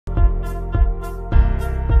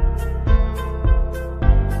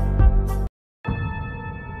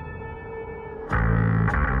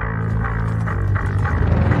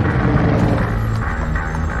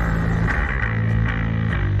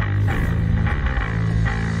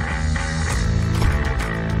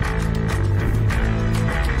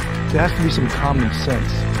There has to be some common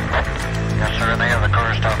sense. Yes, sir. They have the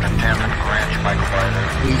car stopped at 10th and Ranch, Michael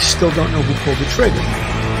Biden. We still don't know who pulled the trigger.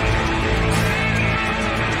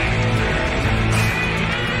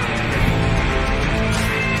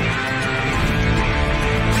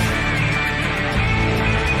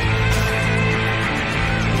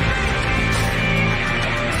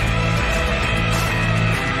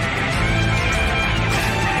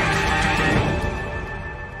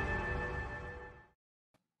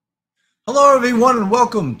 Hello, everyone, and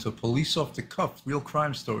welcome to Police Off the Cuff, Real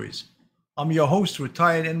Crime Stories. I'm your host,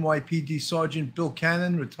 retired NYPD Sergeant Bill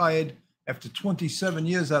Cannon, retired after 27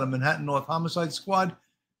 years out of Manhattan North Homicide Squad.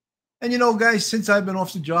 And you know, guys, since I've been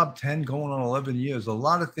off the job 10, going on 11 years, a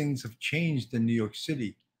lot of things have changed in New York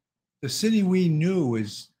City. The city we knew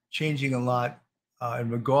is changing a lot in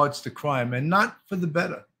regards to crime, and not for the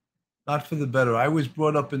better. Not for the better. I was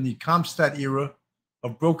brought up in the Comstat era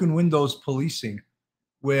of broken windows policing,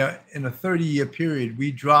 where in a 30-year period,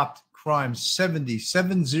 we dropped crime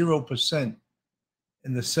 70%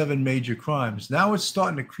 in the 7 major crimes. Now it's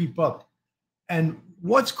starting to creep up. And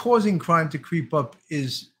what's causing crime to creep up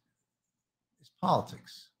is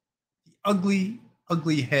politics. The ugly,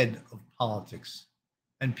 ugly head of politics.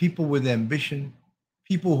 And people with ambition,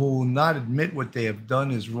 people who will not admit what they have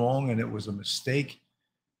done is wrong and it was a mistake.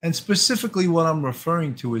 And specifically what I'm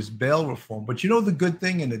referring to is bail reform. But you know the good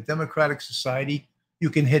thing in a democratic society, you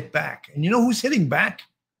can hit back. And you know who's hitting back,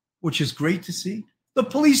 which is great to see? The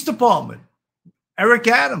police department. Eric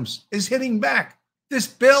Adams is hitting back. This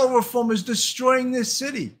bail reform is destroying this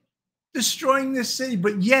city. Destroying this city.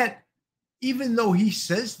 But yet, even though he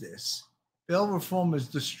says this, bail reform is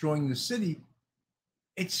destroying the city,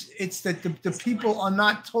 it's that the people are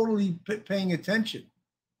not totally paying attention.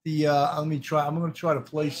 I'm going to try to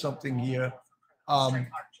play something here. And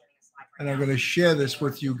I'm going to share this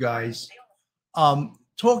with you guys.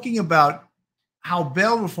 Talking about how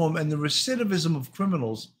bail reform and the recidivism of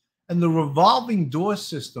criminals and the revolving door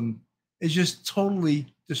system is just totally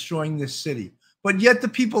destroying this city. But yet the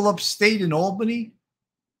people upstate in Albany,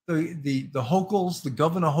 the Hokels, the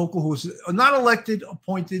Governor Hochul, who's not elected,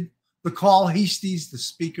 appointed, the Carl Heasties, the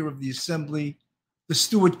Speaker of the Assembly, the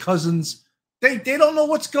Stuart Cousins, they don't know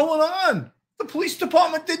what's going on. The police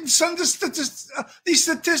department didn't send us these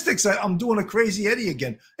statistics. I'm doing a crazy Eddie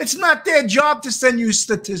again. It's not their job to send you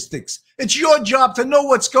statistics. It's your job to know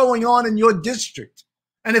what's going on in your district.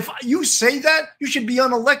 And if you say that, you should be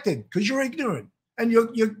unelected because you're ignorant and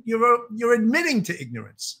you're admitting to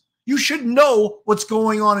ignorance. You should know what's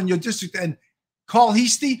going on in your district. And Carl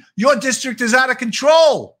Heastie, your district is out of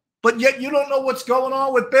control, but yet you don't know what's going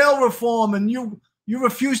on with bail reform, and you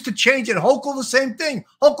refuse to change it. Hochul, the same thing.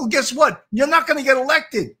 Hochul, guess what? You're not going to get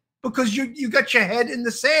elected because you got your head in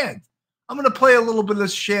the sand. I'm going to play a little bit of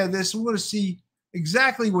share this. We're going to see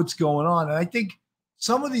exactly what's going on. And I think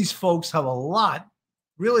some of these folks have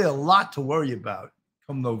really a lot to worry about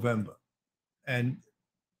come November. And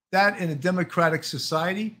that in a democratic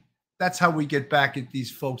society, that's how we get back at these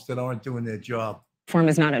folks that aren't doing their job. Reform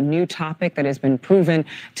is not a new topic that has been proven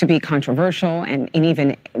to be controversial and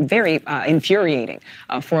even very infuriating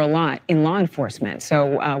for a lot in law enforcement.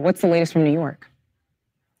 So what's the latest from New York?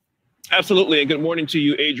 Absolutely. And good morning to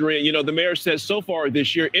you, Adrian. You know, the mayor says so far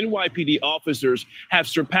this year, NYPD officers have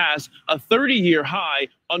surpassed a 30-year high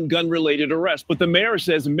on gun-related arrests. But the mayor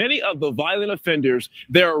says many of the violent offenders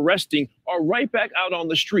they're arresting are right back out on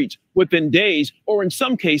the streets within days or in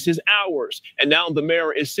some cases hours. And now the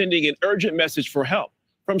mayor is sending an urgent message for help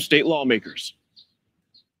from state lawmakers.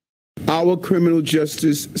 Our criminal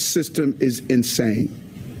justice system is insane.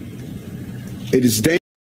 It is dangerous.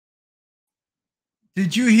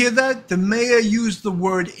 Did you hear that? The mayor used the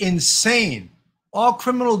word insane. Our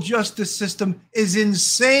criminal justice system is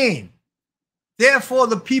insane. Therefore,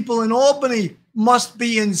 the people in Albany must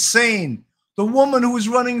be insane. The woman who is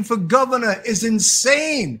running for governor is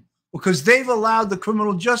insane because they've allowed the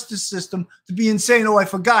criminal justice system to be insane. Oh, I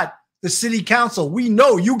forgot. The city council. We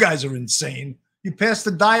know you guys are insane. You passed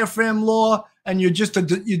the diaphragm law and you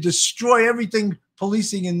destroy everything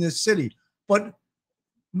policing in this city. But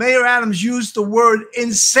Mayor Adams used the word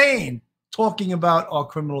insane talking about our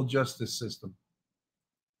criminal justice system.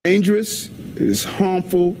 Dangerous, it is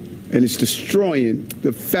harmful, and it's destroying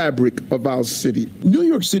the fabric of our city. New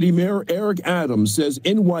York City Mayor Eric Adams says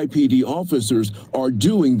NYPD officers are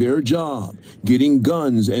doing their job, getting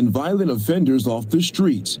guns and violent offenders off the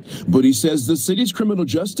streets. But he says the city's criminal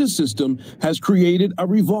justice system has created a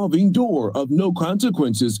revolving door of no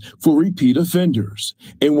consequences for repeat offenders.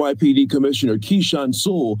 NYPD Commissioner Keyshawn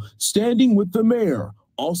Sewell standing with the mayor,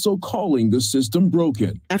 also calling the system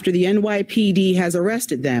broken. After the NYPD has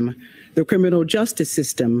arrested them, The criminal justice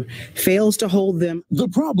system fails to hold them. The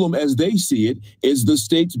problem, as they see it, is the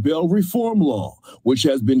state's bail reform law, which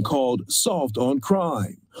has been called soft on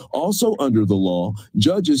crime. Also under the law,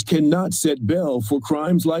 judges cannot set bail for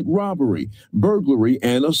crimes like robbery, burglary,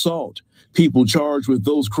 and assault. People charged with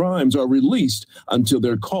those crimes are released until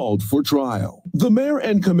they're called for trial. The mayor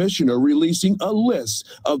and commissioner releasing a list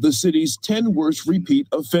of the city's 10 worst repeat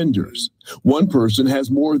offenders. One person has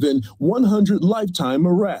more than 100 lifetime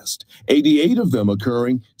arrests, 88 of them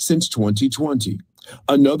occurring since 2020.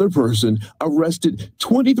 Another person, arrested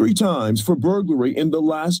 23 times for burglary in the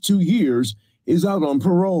last 2 years, is out on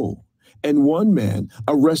parole. And one man,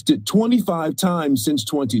 arrested 25 times since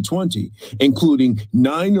 2020, including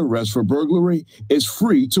 9 arrests for burglary, is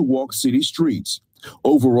free to walk city streets.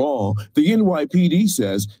 Overall, the NYPD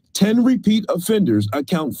says 10 repeat offenders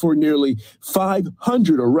account for nearly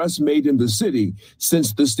 500 arrests made in the city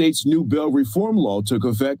since the state's new bail reform law took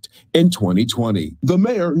effect in 2020. The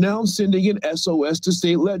mayor now sending an SOS to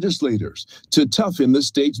state legislators to toughen the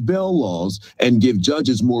state's bail laws and give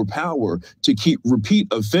judges more power to keep repeat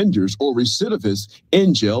offenders or recidivists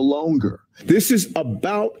in jail longer. This is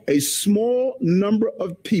about a small number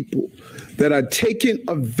of people that are taking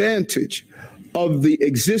advantage of the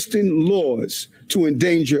existing laws to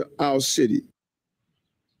endanger our city.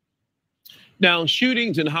 Now,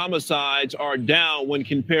 shootings and homicides are down when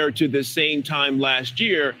compared to the same time last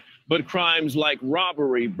year, but crimes like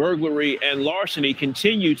robbery, burglary, and larceny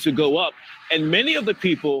continue to go up, and many of the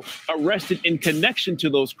people arrested in connection to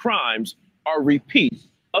those crimes are repeat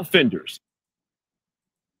offenders.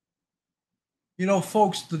 You know,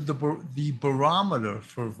 folks, the barometer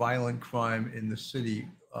for violent crime in the city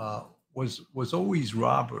was always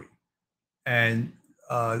robbery. And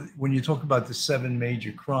when you talk about the 7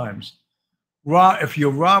 major crimes, if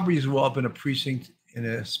your robberies were up in a precinct in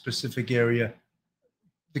a specific area,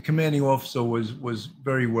 the commanding officer was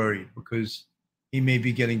very worried because he may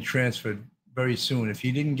be getting transferred very soon if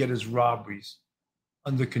he didn't get his robberies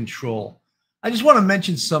under control. I just want to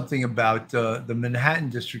mention something about the Manhattan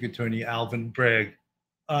District Attorney, Alvin Bragg,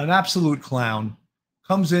 an absolute clown.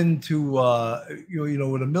 Comes into with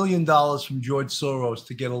 $1 million from George Soros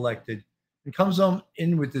to get elected, and comes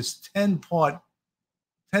in with this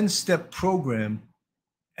 10-step program,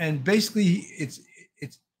 and basically it's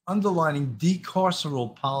underlining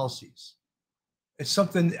decarceral policies. It's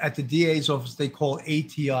something at the DA's office they call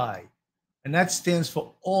ATI, and that stands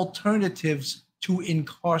for Alternatives to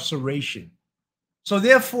Incarceration. So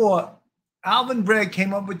therefore, Alvin Bragg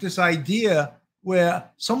came up with this idea where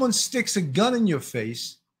someone sticks a gun in your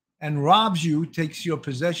face and robs you, takes your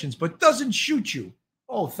possessions, but doesn't shoot you.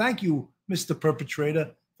 Oh, thank you, Mr. Perpetrator,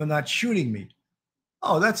 for not shooting me.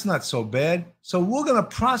 Oh, that's not so bad. So we're going to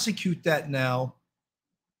prosecute that now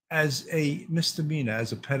as a misdemeanor,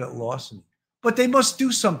 as a petty larceny. But they must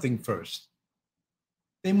do something first.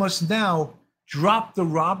 They must now drop the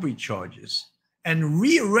robbery charges and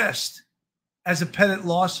rearrest as a petty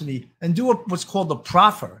larceny and do what's called a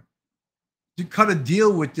proffer, to cut a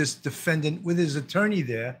deal with this defendant, with his attorney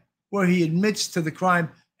there, where he admits to the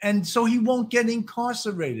crime, and so he won't get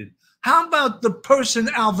incarcerated. How about the person,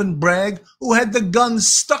 Alvin Bragg, who had the gun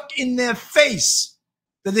stuck in their face?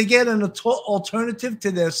 Did they get an alternative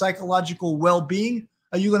to their psychological well-being?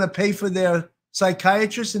 Are you going to pay for their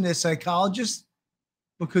psychiatrist and their psychologist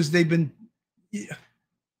because they've been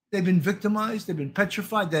victimized, they've been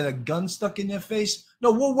petrified, they had a gun stuck in their face?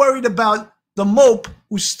 No, we're worried about the mope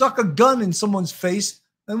who stuck a gun in someone's face,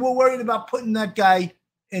 and we're worried about putting that guy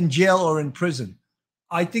in jail or in prison.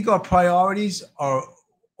 I think our priorities are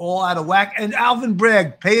all out of whack. And Alvin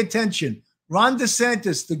Bragg, pay attention. Ron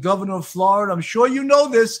DeSantis, the governor of Florida, I'm sure you know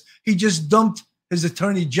this, he just dumped his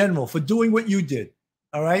attorney general for doing what you did.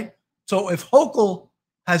 All right? So if Hochul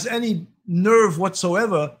has any nerve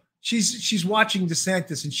whatsoever, she's watching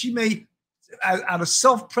DeSantis, and she may, out of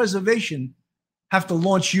self-preservation, have to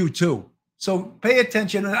launch you too. So pay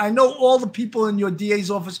attention. And I know all the people in your DA's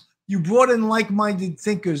office, you brought in like-minded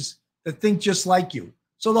thinkers that think just like you.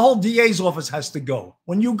 So the whole DA's office has to go.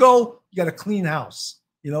 When you go, you got a clean house.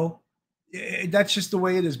 You know, that's just the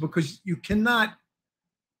way it is, because you cannot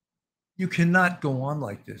go on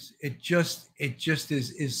like this. It just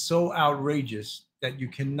is so outrageous that you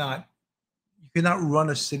cannot run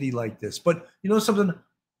a city like this. But you know something,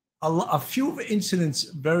 a few incidents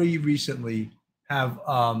very recently have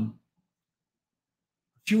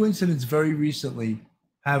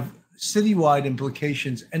citywide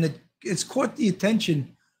implications, and it's caught the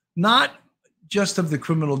attention not just of the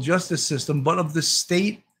criminal justice system, but of the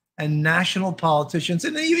state and national politicians,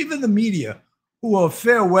 and even the media, who are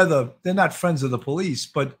fair weather. They're not friends of the police,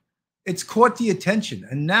 but it's caught the attention,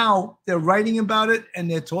 and now they're writing about it and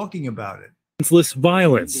they're talking about it. Senseless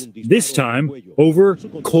violence, this time over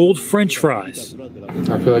cold French fries.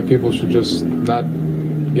 I feel like people should just not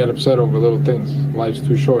get upset over little things. Life's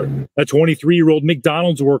too short. A 23-year-old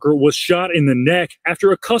McDonald's worker was shot in the neck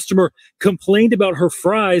after a customer complained about her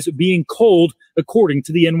fries being cold, according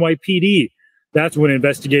to the NYPD. That's when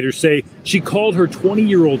investigators say she called her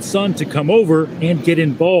 20-year-old son to come over and get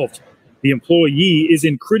involved. The employee is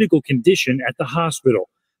in critical condition at the hospital.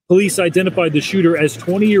 Police identified the shooter as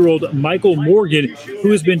 20-year-old Michael Morgan,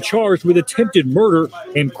 who has been charged with attempted murder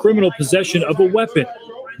and criminal possession of a weapon.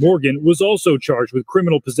 Morgan was also charged with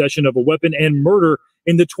criminal possession of a weapon and murder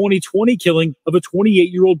in the 2020 killing of a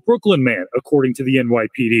 28-year-old Brooklyn man, according to the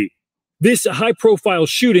NYPD. This high-profile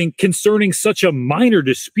shooting concerning such a minor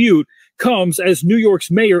dispute comes as New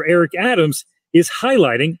York's Mayor Eric Adams is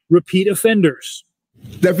highlighting repeat offenders.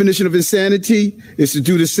 Definition of insanity is to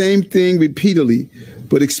do the same thing repeatedly,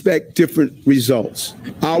 but expect different results.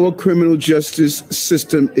 Our criminal justice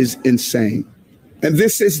system is insane. And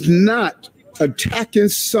this is not attacking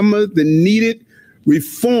some of the needed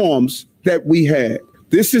reforms that we had.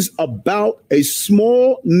 This is about a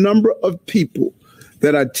small number of people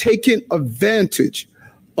that are taking advantage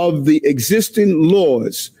of the existing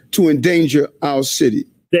laws to endanger our city.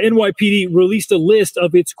 The NYPD released a list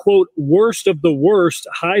of its, quote, worst of the worst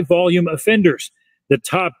high-volume offenders. The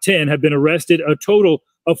top 10 have been arrested a total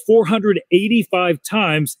of 485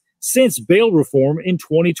 times since bail reform in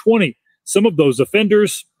 2020. Some of those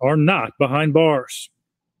offenders are not behind bars.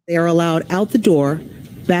 They are allowed out the door,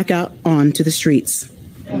 back out onto the streets.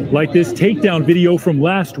 Like this takedown video from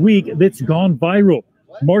last week that's gone viral.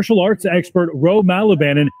 Martial arts expert Ro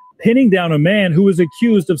Malabanan pinning down a man who was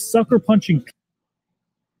accused of sucker punching.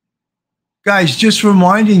 Guys, just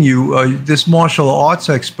reminding you, this martial arts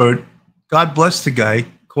expert, God bless the guy,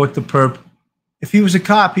 caught the perp. If he was a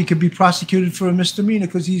cop, he could be prosecuted for a misdemeanor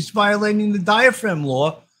because he's violating the diaphragm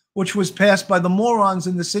law, which was passed by the morons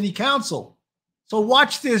in the city council. So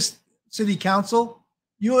watch this, city council.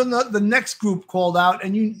 You're the next group called out,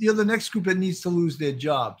 and you're the next group that needs to lose their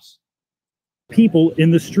jobs. People in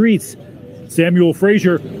the streets. Samuel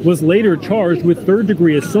Frazier was later charged with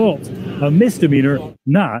third-degree assault, a misdemeanor,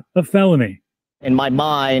 not a felony. In my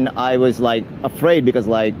mind, I was like afraid because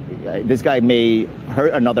like this guy may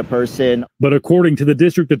hurt another person. But according to the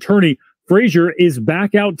district attorney, Frazier is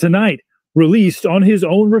back out tonight, released on his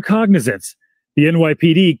own recognizance. The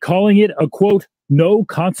NYPD calling it a, quote, no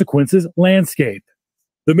consequences landscape.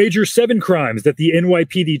 The major 7 crimes that the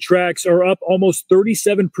NYPD tracks are up almost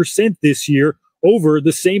 37% this year over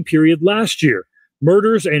the same period last year.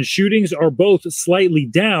 Murders and shootings are both slightly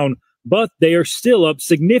down, but they are still up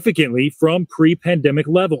significantly from pre-pandemic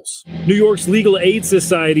levels. New York's Legal Aid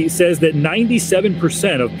Society says that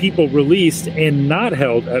 97% of people released and not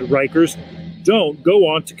held at Rikers don't go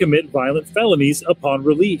on to commit violent felonies upon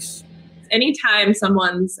release. Anytime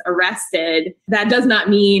someone's arrested, that does not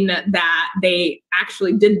mean that they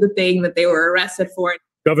actually did the thing that they were arrested for.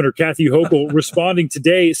 Governor Kathy Hochul responding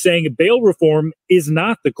today saying bail reform is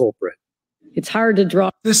not the culprit. It's hard to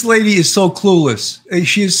draw. This lady is so clueless.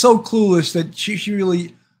 She is so clueless that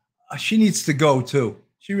she needs to go too.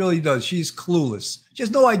 She really does. She's clueless. She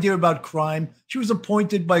has no idea about crime. She was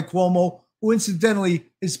appointed by Cuomo, who incidentally,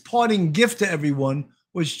 his parting gift to everyone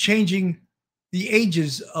was changing the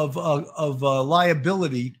ages of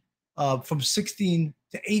liability from 16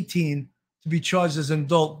 to 18 to be charged as an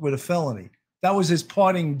adult with a felony. That was his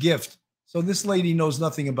parting gift. So this lady knows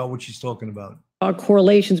nothing about what she's talking about.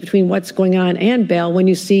 Correlations between what's going on and bail when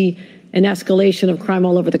you see an escalation of crime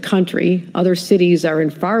all over the country. Other cities are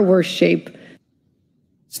in far worse shape.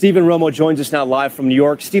 Stephen Romo joins us now live from New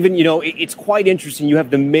York. Stephen, you know, it's quite interesting. You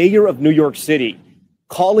have the mayor of New York City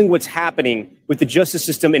calling what's happening with the justice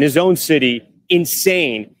system in his own city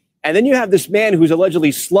insane. And then you have this man who's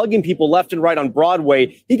allegedly slugging people left and right on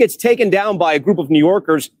Broadway. He gets taken down by a group of New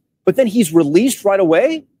Yorkers, but then he's released right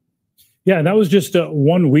away. Yeah, and that was just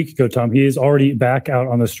 1 week ago, Tom. He is already back out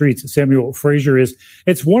on the streets. Samuel Frazier is.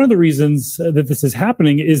 It's one of the reasons that this is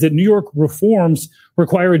happening is that New York reforms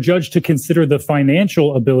require a judge to consider the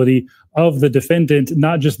financial ability of the defendant,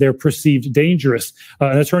 not just their perceived dangerous.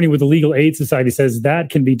 An attorney with the Legal Aid Society says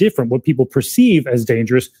that can be different, what people perceive as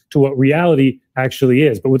dangerous to what reality actually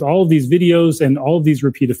is. But with all of these videos and all of these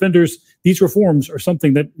repeat offenders, these reforms are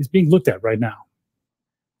something that is being looked at right now.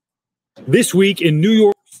 This week in New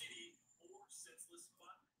York.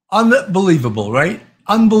 Unbelievable, right?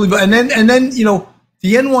 Unbelievable. And then, you know,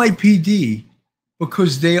 the NYPD,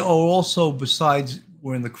 because they are also, besides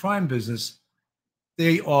we're in the crime business,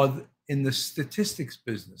 they are in the statistics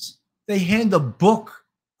business. They hand a book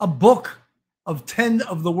a book of 10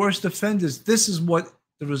 of the worst offenders. This is what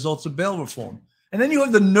the results of bail reform. And then you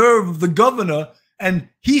have the nerve of the governor and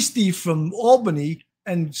Heastie from Albany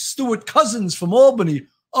and Stuart Cousins from Albany.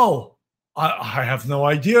 Oh, I have no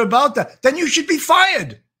idea about that. Then you should be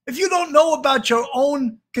fired. If you don't know about your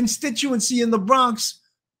own constituency in the Bronx,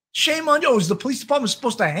 shame on you. Oh, is the police department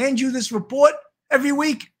supposed to hand you this report every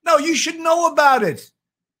week? No, you should know about it.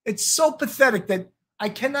 It's so pathetic that I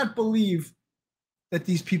cannot believe that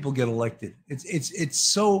these people get elected. It's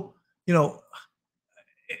so, you know,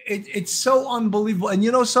 it's so unbelievable. And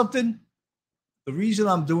you know something? The reason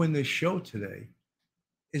I'm doing this show today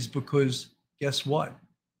is because guess what?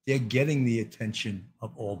 They're getting the attention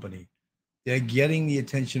of Albany. They're getting the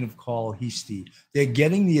attention of Carl Heastie. They're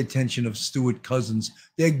getting the attention of Stuart Cousins.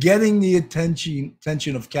 They're getting the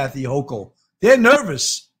attention of Kathy Hochul. They're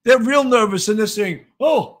nervous. They're real nervous, and they're saying,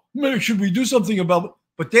 "Oh, maybe should we do something about it?"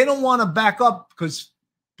 But they don't want to back up because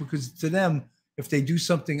to them, if they do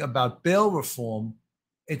something about bail reform,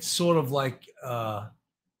 it's sort of like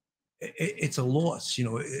it's a loss. You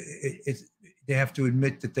know, they have to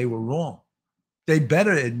admit that they were wrong. They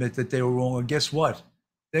better admit that they were wrong, and guess what?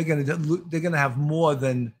 They're gonna have more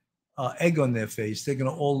than egg on their face. They're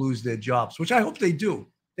gonna all lose their jobs, which I hope they do.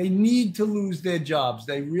 They need to lose their jobs.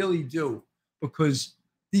 They really do, because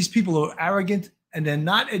these people are arrogant and they're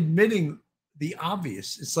not admitting the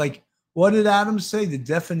obvious. It's like, what did Adams say? The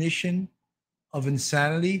definition of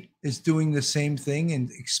insanity is doing the same thing and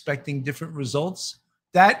expecting different results.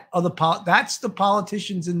 That's the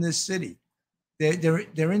politicians in this city.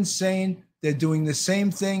 They're insane. They're doing the same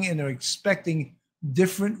thing and they're expecting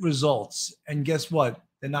different results. And guess what?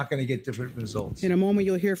 They're not going to get different results. In a moment,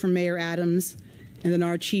 you'll hear from Mayor Adams, and then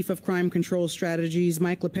our Chief of Crime Control Strategies,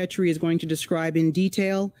 Mike LaPetri, is going to describe in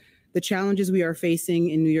detail the challenges we are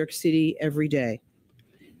facing in New York City every day.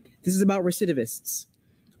 This is about recidivists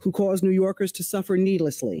who cause New Yorkers to suffer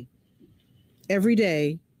needlessly. Every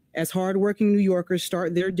day, as hardworking New Yorkers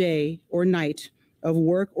start their day or night of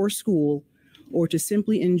work or school, or to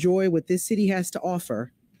simply enjoy what this city has to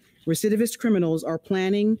offer, recidivist criminals are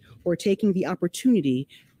planning or taking the opportunity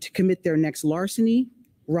to commit their next larceny,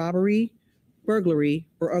 robbery, burglary,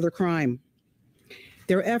 or other crime.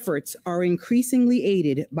 Their efforts are increasingly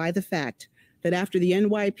aided by the fact that after the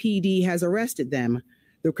NYPD has arrested them,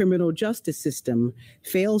 the criminal justice system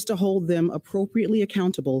fails to hold them appropriately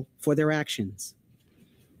accountable for their actions.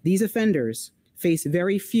 These offenders face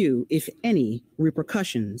very few, if any,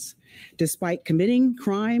 repercussions, despite committing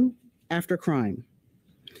crime after crime.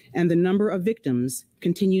 And the number of victims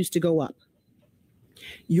continues to go up.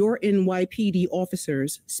 Your NYPD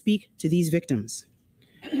officers speak to these victims.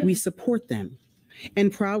 We support them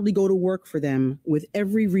and proudly go to work for them with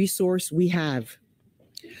every resource we have.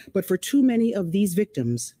 But for too many of these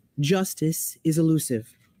victims, justice is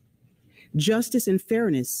elusive. Justice and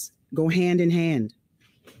fairness go hand in hand.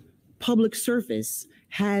 Public service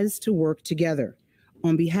has to work together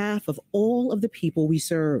on behalf of all of the people we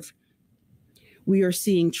serve. We are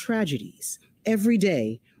seeing tragedies every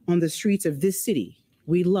day on the streets of this city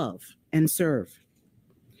we love and serve.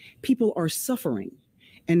 People are suffering,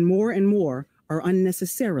 and more are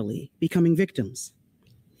unnecessarily becoming victims.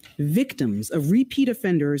 Victims of repeat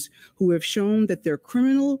offenders who have shown that their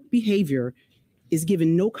criminal behavior is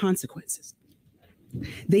given no consequences.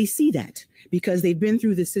 They see that because they've been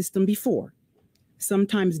through the system before,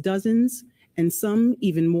 sometimes dozens, and some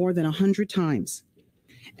even more than 100 times.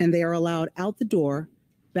 And they are allowed out the door,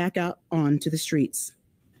 back out onto the streets.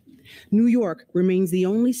 New York remains the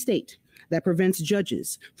only state that prevents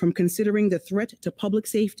judges from considering the threat to public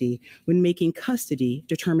safety when making custody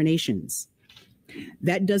determinations.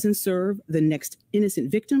 That doesn't serve the next innocent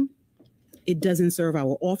victim, it doesn't serve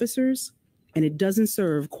our officers, and it doesn't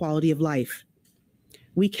serve quality of life.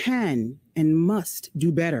 We can and must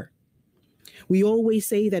do better. We always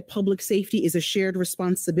say that public safety is a shared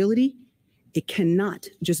responsibility. It cannot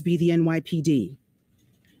just be the NYPD.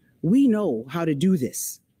 We know how to do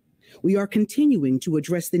this. We are continuing to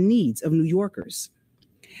address the needs of New Yorkers.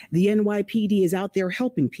 The NYPD is out there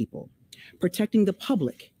helping people, protecting the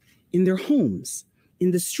public in their homes,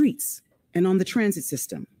 in the streets, and on the transit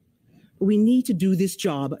system. We need to do this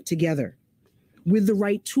job together with the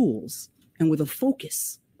right tools and with a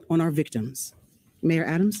focus on our victims. Mayor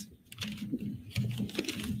Adams.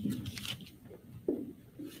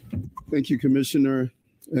 Thank you, Commissioner,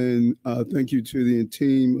 and thank you to the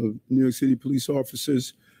team of New York City police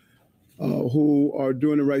officers who are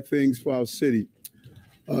doing the right things for our city.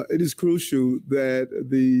 It is crucial that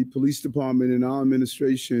the police department and our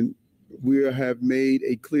administration, we have made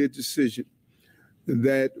a clear decision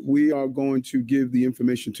that we are going to give the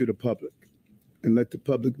information to the public. and let the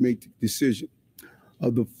public make the decision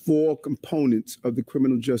of the four components of the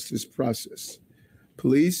criminal justice process: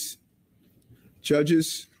 police,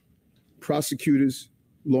 judges, prosecutors,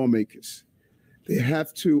 lawmakers. They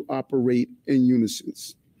have to operate in unison.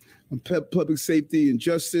 On public safety and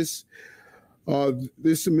justice,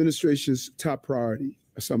 this administration's top priority,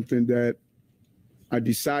 something that I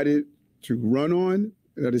decided to run on.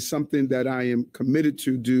 That is something that I am committed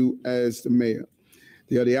to do as the mayor.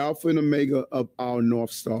 They are the alpha and omega of our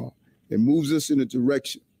North Star. It moves us in a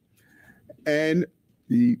direction. And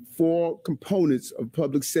the four components of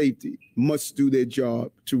public safety must do their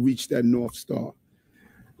job to reach that North Star.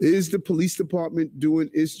 Is the police department doing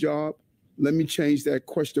its job? Let me change that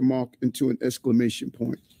question mark into an exclamation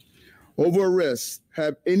point. Over arrests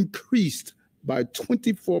have increased by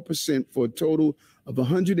 24% for a total of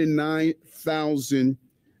 109,000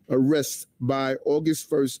 arrests by August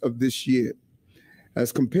 1st of this year,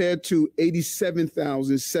 as compared to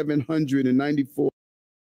 87,794.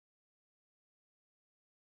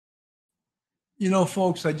 You know,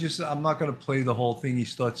 folks, I'm not going to play the whole thing. He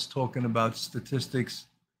starts talking about statistics,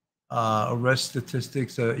 arrest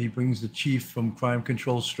statistics. He brings the chief from Crime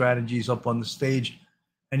Control Strategies up on the stage.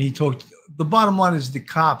 And the bottom line is the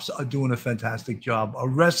cops are doing a fantastic job.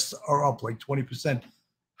 Arrests are up like 20%.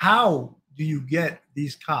 How do you get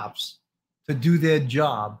these cops to do their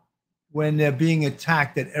job when they're being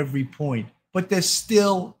attacked at every point, but they're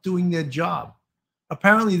still doing their job?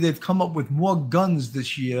 Apparently, they've come up with more guns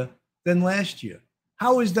this year than last year.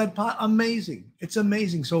 How is that amazing? It's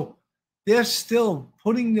amazing. So they're still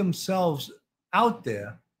putting themselves out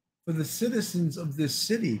there for the citizens of this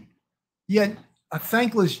city, yet a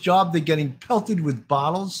thankless job. They're getting pelted with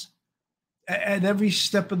bottles. At every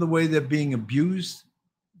step of the way, they're being abused.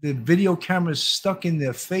 The video cameras stuck in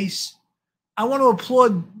their face. I want to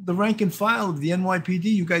applaud the rank and file of the NYPD.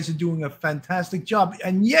 You guys are doing a fantastic job.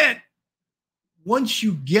 And yet, once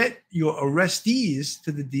you get your arrestees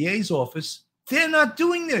to the DA's office, they're not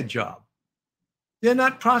doing their job. They're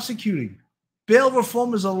not prosecuting. Bail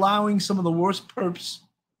reform is allowing some of the worst perps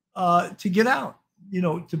to get out,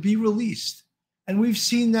 to be released. And we've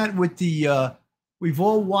seen that with we've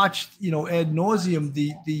all watched, ad nauseum,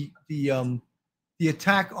 the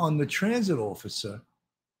attack on the transit officer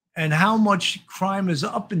and how much crime is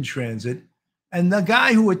up in transit. And the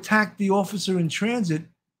guy who attacked the officer in transit,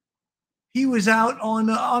 he was out on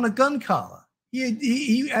a gun collar.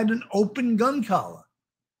 He had an open gun collar,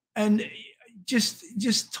 and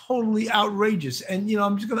just totally outrageous. And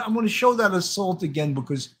I'm going to show that assault again,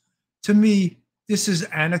 because to me, this is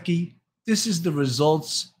anarchy. This is the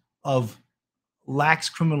results of lax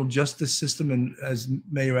criminal justice system. And as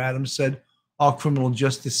Mayor Adams said, our criminal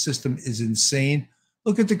justice system is insane.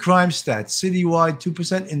 Look at the crime stats. Citywide,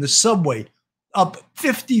 2%. In the subway, up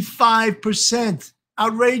 55%.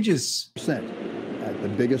 Outrageous. At the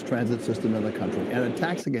biggest transit system in the country. And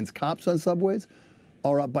attacks against cops on subways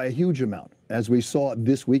are up by a huge amount. As we saw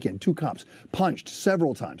this weekend, 2 cops punched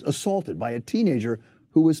several times, assaulted by a teenager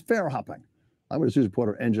who was fair hopping. Eyewitness News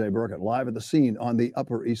reporter NJ Burkett live at the scene on the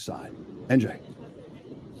Upper East Side. NJ.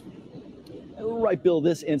 Right, Bill,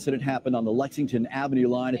 this incident happened on the Lexington Avenue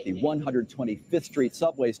line at the 125th Street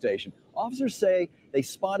subway station. Officers say they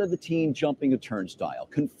spotted the teen jumping a turnstile,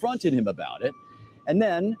 confronted him about it, and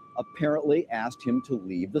then apparently asked him to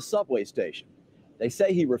leave the subway station. They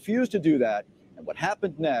say he refused to do that, and what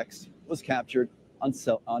happened next was captured on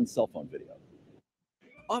cell phone video.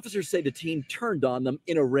 Officers say the teen turned on them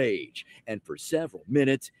in a rage, and for several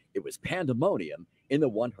minutes, it was pandemonium in the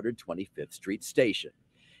 125th Street station.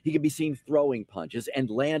 He could be seen throwing punches and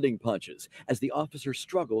landing punches as the officers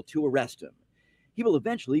struggled to arrest him. He will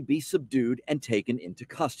eventually be subdued and taken into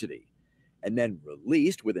custody, and then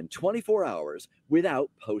released within 24 hours without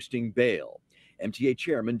posting bail. MTA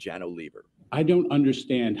Chairman Jano Lieber. I don't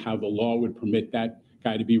understand how the law would permit that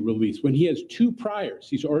guy to be released when he has 2 priors.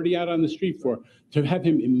 He's already out on the street to have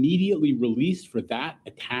him immediately released for that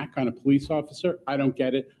attack on a police officer. I don't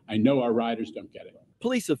get it. I know our riders don't get it.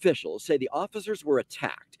 Police officials say the officers were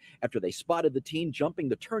attacked after they spotted the teen jumping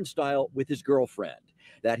the turnstile with his girlfriend,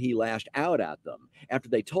 that he lashed out at them after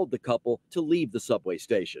they told the couple to leave the subway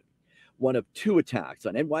station. One of 2 attacks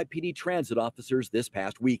on NYPD transit officers this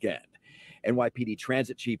past weekend. NYPD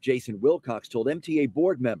Transit Chief Jason Wilcox told MTA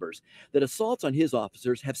board members that assaults on his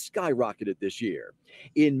officers have skyrocketed this year.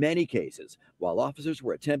 In many cases, while officers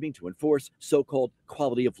were attempting to enforce so-called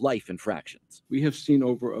quality of life infractions. We have seen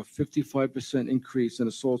over a 55% increase in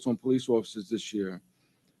assaults on police officers this year.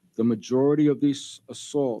 The majority of these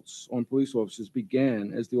assaults on police officers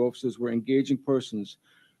began as the officers were engaging persons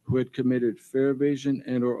who had committed fare evasion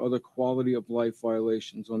and or other quality of life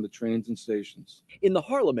violations on the trains and stations. In the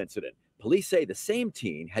Harlem incident, police say the same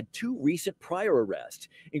teen had 2 recent prior arrests,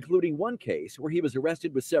 including one case where he was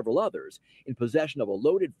arrested with several others in possession of a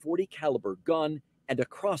loaded .40 caliber gun and a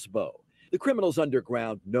crossbow. The criminals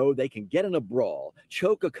underground know they can get in a brawl,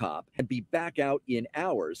 choke a cop, and be back out in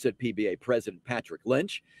hours, said PBA President Patrick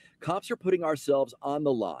Lynch. Cops are putting ourselves on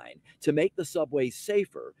the line to make the subway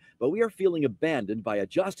safer, but we are feeling abandoned by a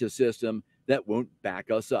justice system that won't back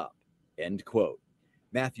us up. End quote.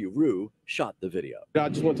 Matthew Rue shot the video. I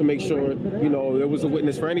just want to make sure, there was a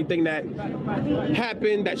witness for anything that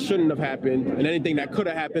happened that shouldn't have happened and anything that could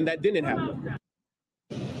have happened that didn't happen.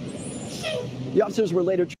 The officers were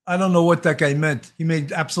later. I don't know what that guy meant. He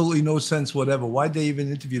made absolutely no sense, whatever. Why'd they even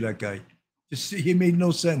interview that guy? He made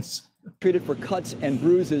no sense. Treated for cuts and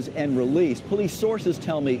bruises and released. Police sources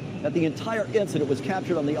tell me that the entire incident was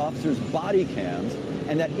captured on the officers' body cams,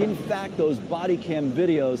 and that in fact those body cam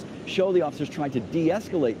videos show the officers trying to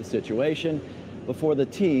de-escalate the situation before the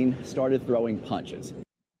teen started throwing punches.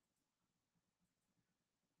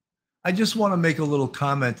 I just want to make a little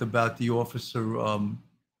comment about the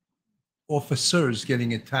officers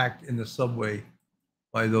getting attacked in the subway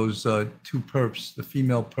by those 2 perps, the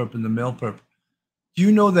female perp and the male perp. Do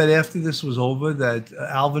you know that after this was over, that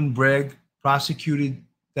Alvin Bragg prosecuted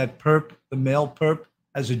that perp, the male perp,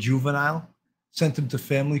 as a juvenile, sent him to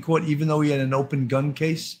family court, even though he had an open gun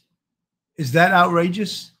case? Is that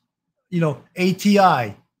outrageous?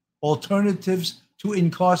 ATI, alternatives to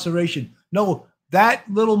incarceration. No, that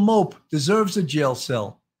little mope deserves a jail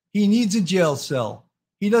cell. He needs a jail cell.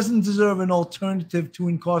 He doesn't deserve an alternative to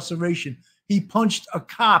incarceration. He punched a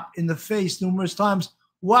cop in the face numerous times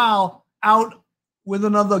while out with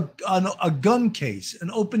a gun case,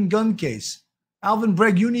 an open gun case. Alvin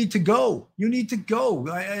Bragg, you need to go. You need to go.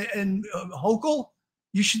 And Hochul,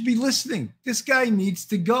 you should be listening. This guy needs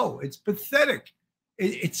to go. It's pathetic.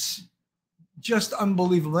 It's just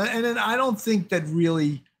unbelievable. And then I don't think that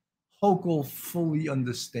really Hochul fully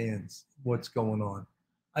understands what's going on.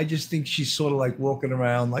 I just think she's sort of like walking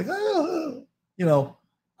around like,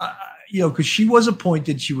 because she was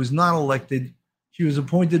appointed. She was not elected. She was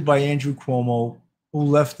appointed by Andrew Cuomo, who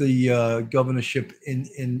left the governorship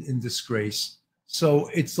in disgrace. So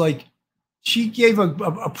it's like she gave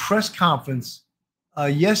a press conference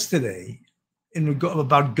yesterday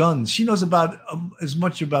about guns. She knows about as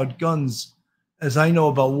much about guns as I know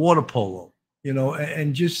about water polo,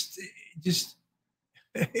 and just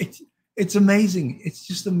it's amazing. It's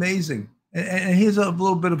just amazing. And here's a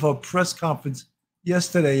little bit of a press conference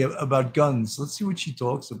yesterday about guns. Let's see what she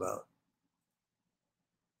talks about.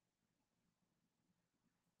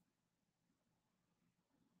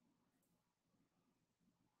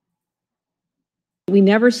 We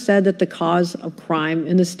never said that the cause of crime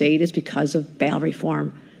in the state is because of bail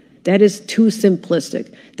reform. That is too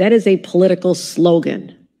simplistic. That is a political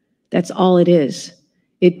slogan. That's all it is.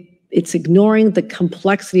 It's ignoring the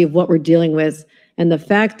complexity of what we're dealing with and the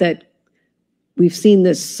fact that we've seen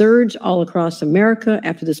this surge all across America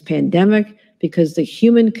after this pandemic because the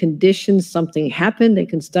human condition, something happened. They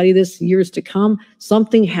can study this years to come.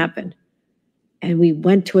 Something happened. And we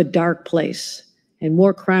went to a dark place and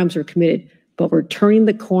more crimes were committed. But we're turning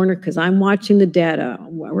the corner because I'm watching the data.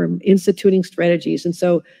 We're instituting strategies. And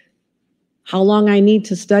so how long I need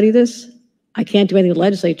to study this? I can't do anything in the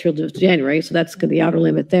legislature until January, so that's the outer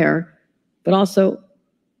limit there. But also,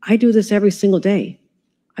 I do this every single day.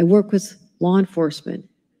 I work with law enforcement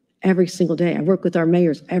every single day. I work with our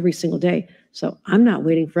mayors every single day. So I'm not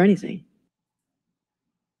waiting for anything.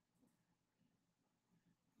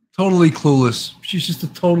 Totally clueless. She's just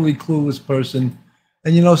a totally clueless person.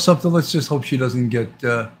 And you know something? Let's just hope she doesn't get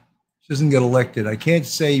elected. I can't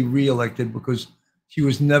say reelected because she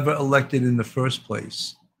was never elected in the first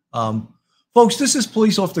place. Folks, this is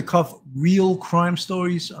Police Off the Cuff, Real Crime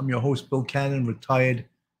Stories. I'm your host, Bill Cannon, retired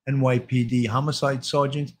NYPD homicide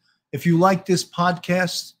sergeant. If you like this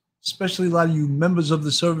podcast, especially a lot of you members of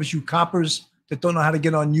the service, you coppers that don't know how to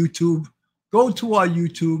get on YouTube, go to our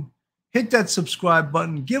YouTube, hit that subscribe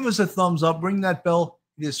button, give us a thumbs up, ring that bell.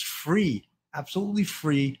 It is free, absolutely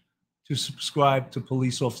free to subscribe to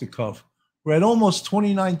Police Off the Cuff. We're at almost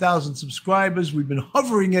 29,000 subscribers. We've been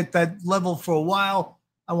hovering at that level for a while.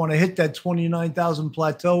 I want to hit that 29,000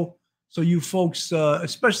 plateau. So you folks,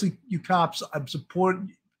 especially you cops, I support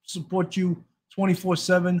you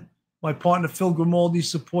 24/7. My partner Phil Grimaldi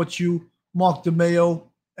supports you. Mark DeMeo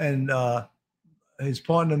and his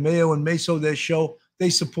partner Mayo and Meso, their show, they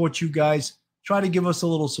support you guys. Try to give us a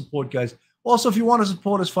little support, guys. Also, if you want to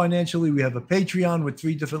support us financially, we have a Patreon with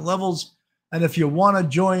 3 different levels. And if you want to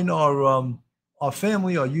join our our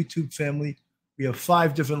family, our YouTube family, we have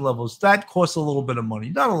 5 different levels. That costs a little bit of money,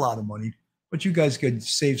 not a lot of money, but you guys could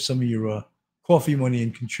save some of your coffee money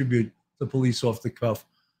and contribute to Police Off the Cuff.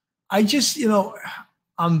 I just,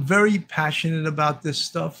 I'm very passionate about this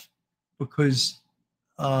stuff because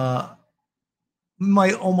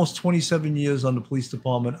my almost 27 years on the police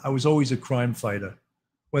department, I was always a crime fighter,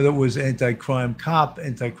 whether it was anti-crime cop,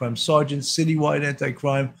 anti-crime sergeant, citywide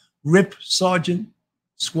anti-crime, RIP sergeant,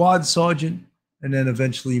 squad sergeant, and then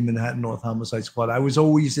eventually Manhattan North Homicide Squad. I was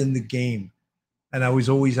always in the game, and I was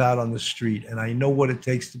always out on the street, and I know what it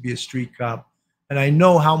takes to be a street cop, and I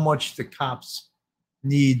know how much the cops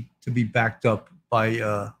need to be backed up by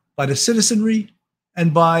the citizenry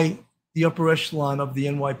and by the upper echelon of the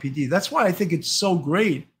NYPD. That's why I think it's so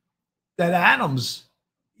great that Adams,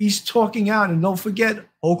 he's talking out. And don't forget,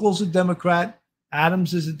 Hochul's a Democrat.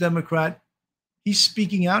 Adams is a Democrat. He's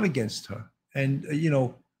speaking out against her. And,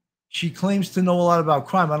 she claims to know a lot about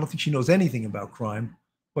crime. I don't think she knows anything about crime.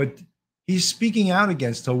 But he's speaking out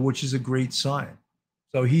against her, which is a great sign.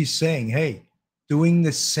 So he's saying, hey, doing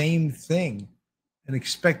the same thing and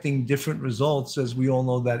expecting different results, as we all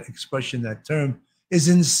know that expression, that term, is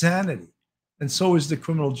insanity. And so is the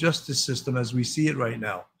criminal justice system as we see it right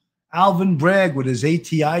now. Alvin Bragg with his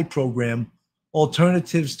ATI program,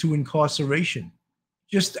 Alternatives to Incarceration.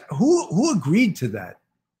 Just who agreed to that?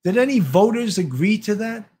 Did any voters agree to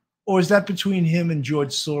that? Or is that between him and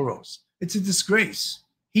George Soros? It's a disgrace.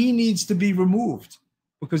 He needs to be removed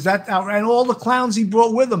because that, and all the clowns he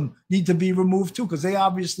brought with him need to be removed too, because they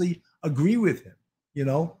obviously agree with him,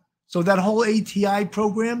 So that whole ATI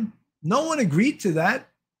program, no one agreed to that.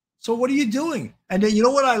 So what are you doing? And then you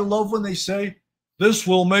know what I love when they say, this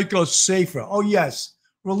will make us safer. Oh, yes.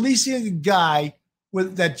 Releasing a guy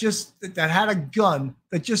that had a gun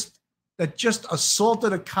that just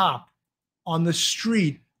assaulted a cop on the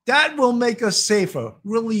street, that will make us safer.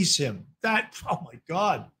 Release him. Oh my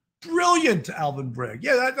God. Brilliant, Alvin Bragg.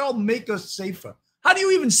 Yeah, that'll make us safer. How do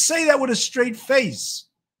you even say that with a straight face?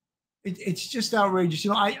 It's just outrageous.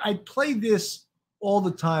 I play this all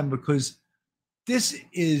the time because this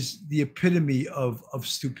is the epitome of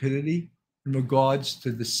stupidity in regards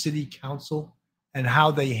to the city council and how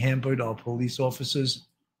they hampered our police officers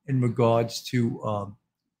in regards to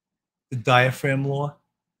the diaphragm law.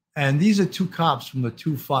 And these are 2 cops from the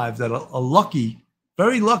 2-5 that are lucky,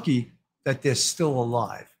 very lucky, that they're still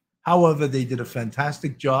alive. However, they did a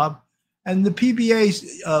fantastic job. And the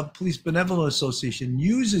PBA, Police Benevolent Association,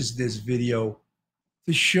 uses this video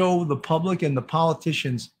to show the public and the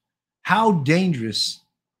politicians how dangerous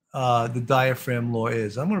the diaphragm law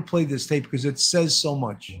is. I'm going to play this tape because it says so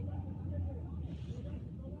much.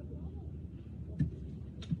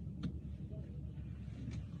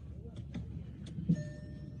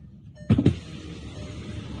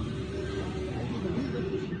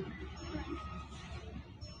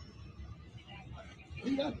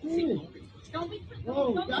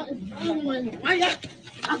 Bro, that is following. Why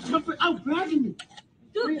y'all jumping out grabbing me?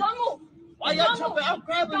 Dude, don't move. Why y'all jumping out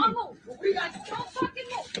grabbing me? We got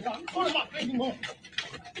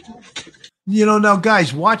Now,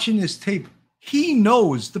 guys, watching this tape, he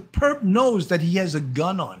knows, the perp knows that he has a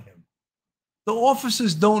gun on him. The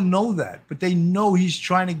officers don't know that, but they know he's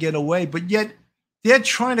trying to get away. But yet they're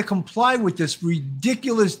trying to comply with this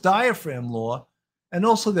ridiculous diaphragm law. And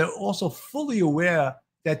also, they're also fully aware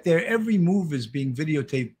that their every move is being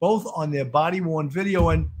videotaped, both on their body-worn video,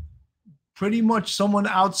 and pretty much someone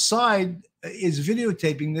outside is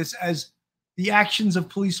videotaping this, as the actions of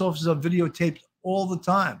police officers are videotaped all the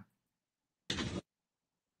time.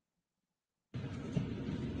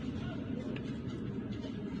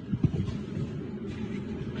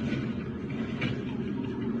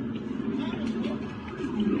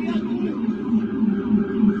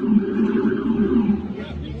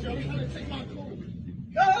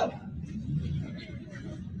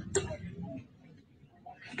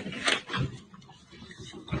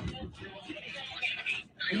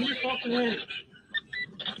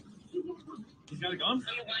 He's got a gun?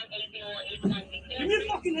 Give me a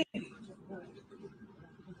fucking hand.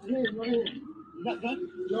 Right here. You got a gun?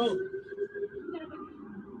 No.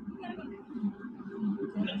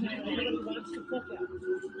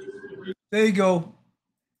 There you go.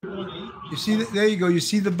 You see that? There you go. You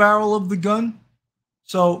see the barrel of the gun?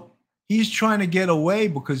 So he's trying to get away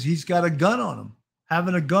because he's got a gun on him.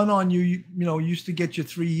 Having a gun on you, used to get you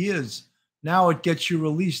 3 years. Now it gets you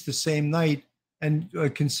released the same night and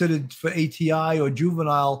considered for ATI or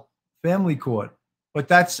juvenile family court. But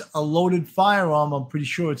that's a loaded firearm. I'm pretty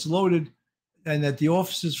sure it's loaded, and that the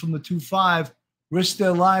officers from the 2-5 risked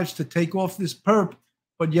their lives to take off this perp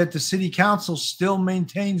but yet the city council still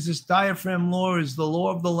maintains this diaphragm law is the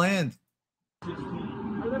law of the land.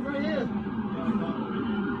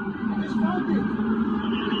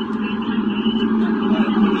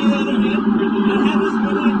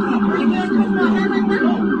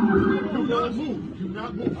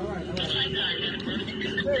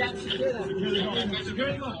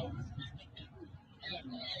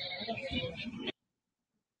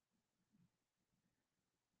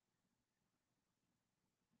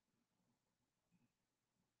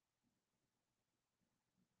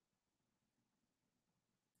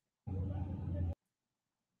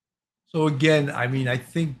 So again, I mean, I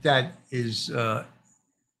think that is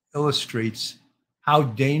illustrates how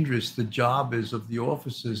dangerous the job is of the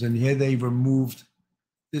officers. And here they removed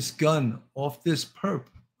this gun off this perp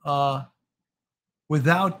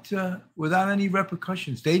without any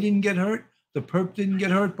repercussions. They didn't get hurt. The perp didn't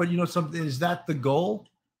get hurt. But you know something, is that the goal?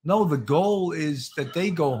 No, the goal is that they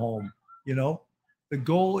go home. You know, the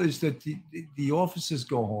goal is that the officers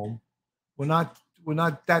go home. We're not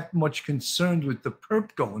that much concerned with the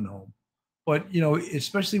perp going home. But you know,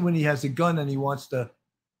 especially when he has a gun and he wants to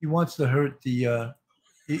hurt the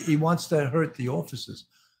officers.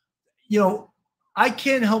 You know, I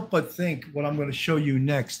can't help but think what I'm going to show you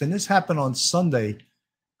next, and this happened on Sunday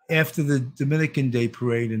after the Dominican Day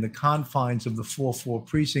parade in the confines of the 4-4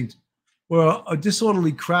 precinct, where a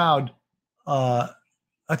disorderly crowd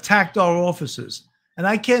attacked our officers. And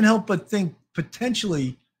I can't help but think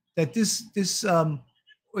potentially that this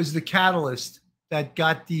was the catalyst that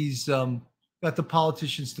got the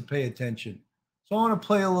politicians to pay attention. So I want to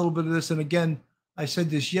play a little bit of this. And again, I said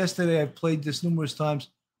this yesterday, I've played this numerous times.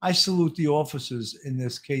 I salute the officers in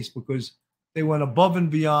this case because they went above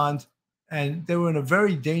and beyond, and they were in a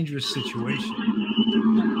very dangerous situation.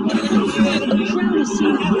 A crowd is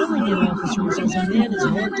seen yelling at officers as a man is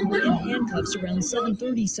marked away in handcuffs around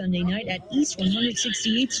 7:30 Sunday night at East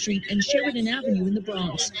 168th Street and Sheridan Avenue in the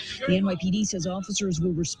Bronx. The NYPD says officers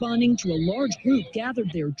were responding to a large group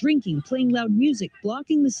gathered there drinking, playing loud music,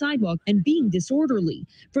 blocking the sidewalk, and being disorderly.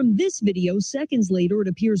 From this video, seconds later, it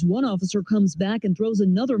appears one officer comes back and throws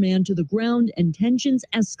another man to the ground and tensions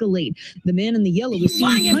escalate. The man in the yellow is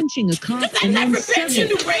seen punching a cop and then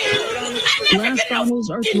several glass bottles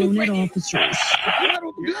are thrown at officers.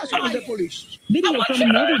 Video from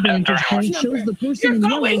another vantage point shows the person in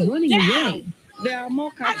yellow running away. There are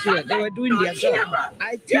more cops here. They were doing their job.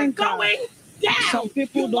 I think some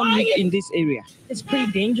people don't live in this area. It's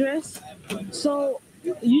pretty dangerous. So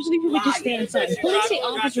usually people just stay inside. Police say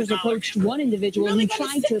officers approached one individual who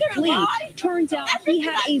tried to flee. Turns out he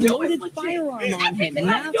had a loaded firearm on him, and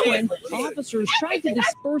that's when officers tried to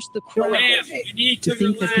disperse the crowd. To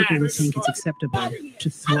think that people would think it's acceptable to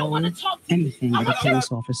throw anything at a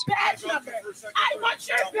police officer. Badge number. I want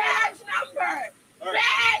your badge number.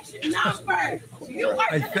 Badge number.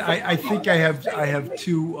 I think I have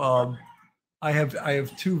two I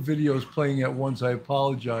have two videos playing at once. I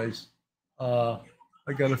apologize.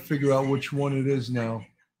 I got to figure out which one it is now.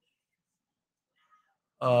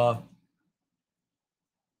 Oh,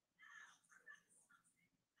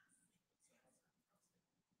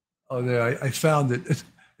 there, I found it.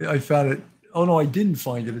 I found it. Oh, no, I didn't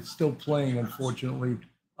find it. It's still playing, unfortunately.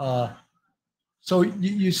 So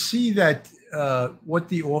you see that what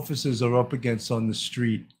the officers are up against on the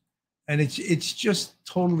street, and it's just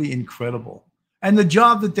totally incredible. And the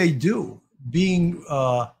job that they do, being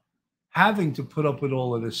having to put up with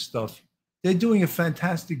all of this stuff, they're doing a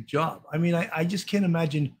fantastic job. I mean, I just can't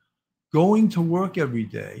imagine going to work every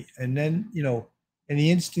day and then, you know, in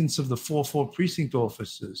the instance of the 4-4 precinct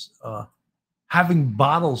officers, having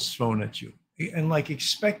bottles thrown at you and like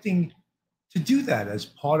expecting to do that as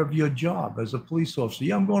part of your job as a police officer.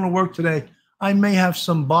 Yeah, I'm going to work today. I may have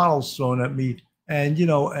some bottles thrown at me, and you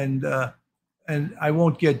know, and I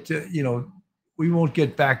won't get, you know, we won't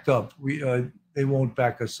get backed up. They won't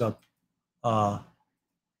back us up.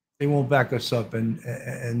 They won't back us up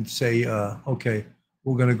and say, okay,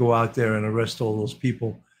 we're going to go out there and arrest all those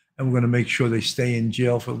people, and we're going to make sure they stay in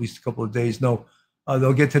jail for at least a couple of days. No,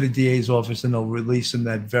 they'll get to the DA's office and they'll release them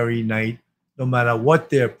that very night, no matter what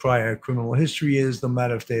their prior criminal history is, no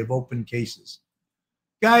matter if they have open cases.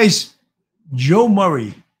 Guys, Joe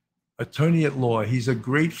Murray, attorney at law, he's a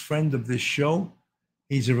great friend of this show.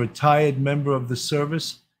 He's a retired member of the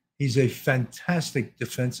service. He's a fantastic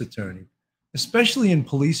defense attorney, especially in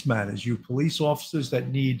police matters. You police officers that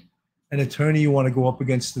need an attorney, you want to go up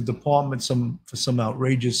against the department for some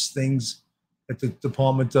outrageous things that the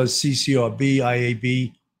department does, CCRB,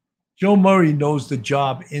 IAB. Joe Murray knows the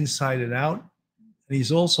job inside and out, and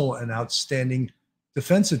he's also an outstanding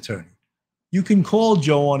defense attorney. You can call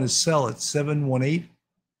Joe on his cell at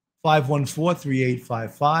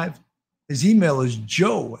 514-3855. His email is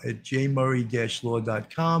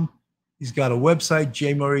joe@jmurray-law.com. He's got a website,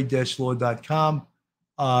 jmurray-law.com.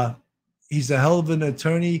 He's a hell of an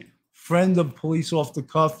attorney, friend of Police Off the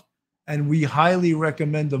Cuff, and we highly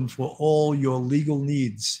recommend him for all your legal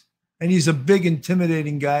needs. And he's a big,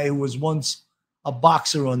 intimidating guy who was once a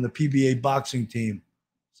boxer on the PBA boxing team.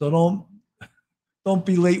 So don't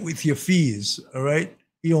be late with your fees, all right?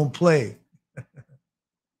 He don't play.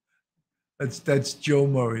 That's Joe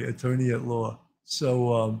Murray, attorney at law.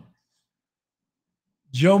 So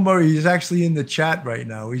Joe Murray, he's actually in the chat right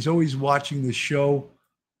now. He's always watching the show.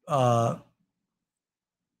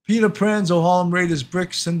 Peter Pranzo, Harlem Raiders,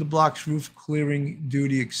 bricks, cinder blocks, roof clearing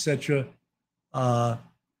duty, etc.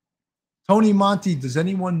 Tony Monty, does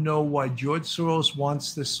anyone know why George Soros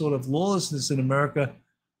wants this sort of lawlessness in America?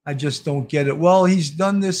 I just don't get it. Well, he's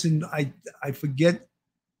done this in, I forget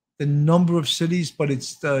the number of cities, but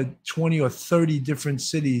it's 20 or 30 different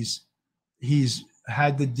cities. He's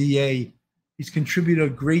had the DA. He's contributed a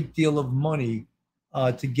great deal of money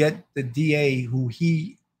to get the DA who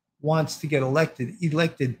he wants to get elected.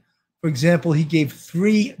 For example, he gave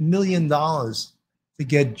 $3 million to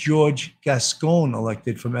get George Gascon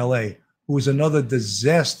elected from LA, who was another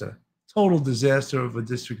disaster, total disaster of a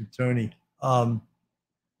district attorney. Hard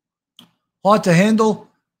to handle.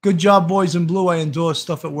 Good job, boys in blue. I endorse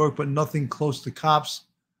stuff at work, but nothing close to cops.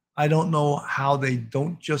 I don't know how they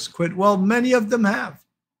don't just quit. Well, many of them have.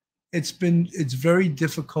 It's very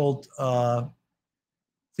difficult to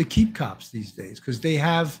keep cops these days because they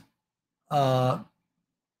have other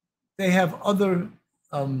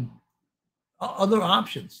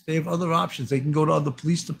options. They have other options. They can go to other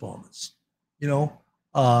police departments. You know,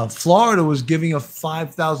 Florida was giving a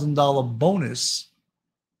 $5,000 bonus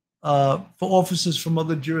for officers from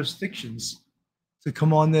other jurisdictions to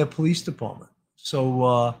come on their police department.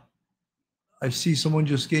 So I see someone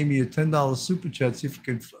just gave me a $10 super chat. See if you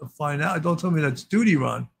can find out. Don't tell me that's Duty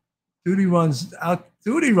Ron. Duty Ron's out.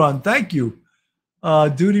 Duty Ron, thank you.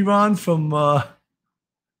 Duty Ron from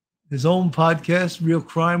his own podcast, Real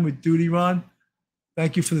Crime with Duty Ron.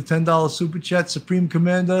 Thank you for the $10 super chat. Supreme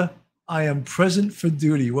Commander, I am present for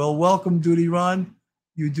duty. Well, welcome, Duty Ron.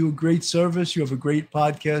 You do a great service. You have a great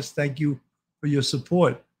podcast. Thank you for your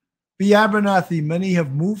support. B. Abernathy, many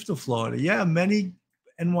have moved to Florida. Yeah, many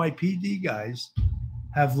NYPD guys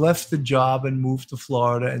have left the job and moved to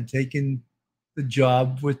Florida and taken the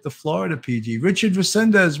job with the Florida PD. Richard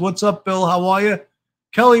Resendez, what's up, Bill? How are you?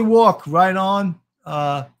 Kelly Walk, right on.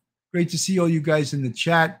 Great to see all you guys in the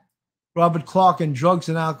chat. Robert Clark, and drugs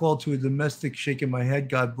and alcohol to a domestic, shaking my head.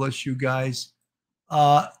 God bless you guys.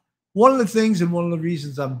 One of the things and one of the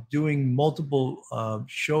reasons I'm doing multiple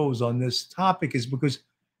shows on this topic is because,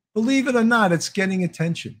 believe it or not, it's getting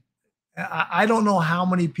attention. I don't know how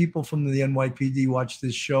many people from the NYPD watch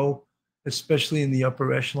this show, especially in the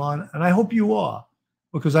upper echelon, and I hope you are,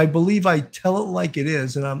 because I believe I tell it like it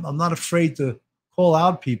is, and I'm not afraid to call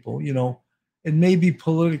out people. You know, it may be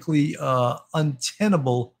politically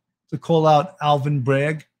untenable to call out Alvin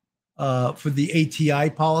Bragg for the ATI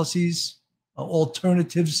policies,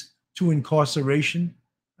 alternatives to incarceration.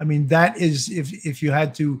 I mean, that is, if you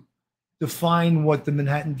had to define what the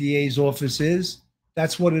Manhattan DA's office is,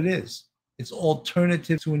 that's what it is. It's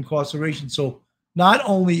alternative to incarceration. So not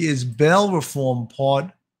only is bail reform part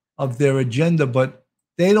of their agenda, but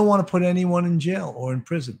they don't want to put anyone in jail or in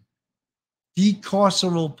prison.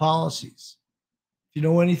 Decarceral policies. If you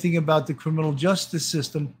know anything about the criminal justice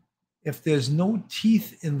system, if there's no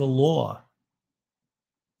teeth in the law,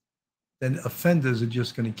 then offenders are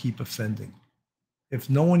just going to keep offending. If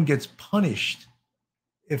no one gets punished,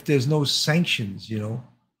 if there's no sanctions, you know,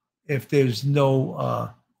 if there's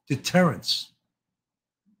no deterrence,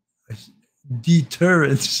 I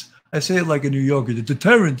say it like a New Yorker, the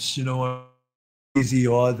deterrence, you know, how easy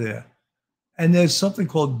are there. And there's something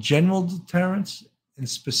called general deterrence and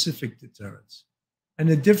specific deterrence. And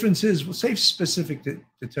the difference is, we'll say specific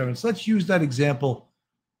deterrence. Let's use that example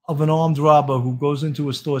of an armed robber who goes into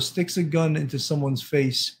a store, sticks a gun into someone's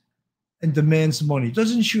face, and demands money.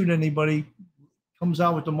 Doesn't shoot anybody, comes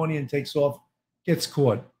out with the money and takes off, gets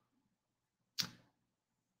caught.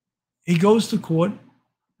 He goes to court,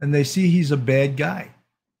 and they see he's a bad guy.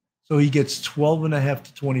 So he gets 12.5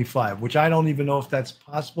 to 25, which I don't even know if that's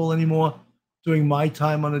possible anymore. During my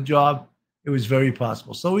time on the job, it was very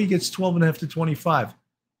possible. So he gets 12.5 to 25.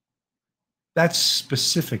 That's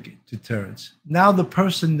specific deterrence. Now the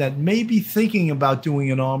person that may be thinking about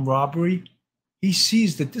doing an armed robbery, he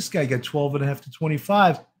sees that this guy got 12.5 to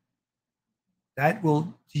 25. That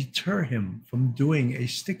will deter him from doing a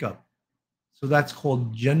stick-up. So that's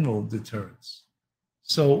called general deterrence.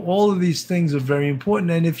 So all of these things are very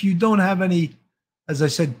important. And if you don't have any, as I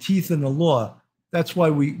said, teeth in the law, that's why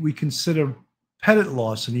we consider petty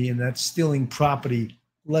larceny, and that's stealing property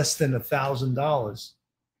less than $1,000.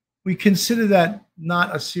 We consider that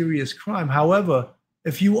not a serious crime. However,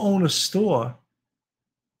 if you own a store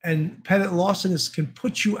and petty larcenists can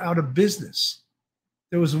put you out of business.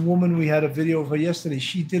 There was a woman, we had a video of her yesterday.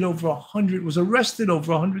 She did over 100, was arrested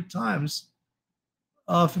over 100 times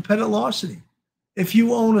for petty larceny. If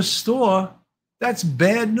you own a store, that's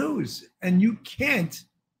bad news. And you can't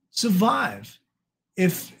survive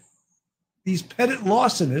if these petty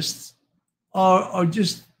larcenists are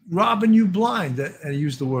just robbing you blind. I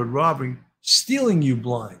use the word robbing, stealing you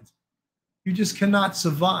blind. You just cannot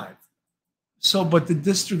survive. So, but the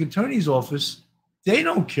district attorney's office, they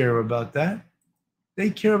don't care about that. They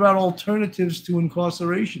care about alternatives to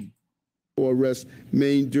incarceration. Arrests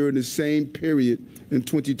made during the same period in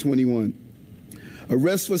 2021.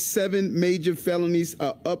 Arrests for 7 major felonies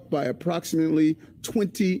are up by approximately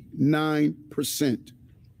 29%.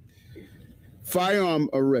 Firearm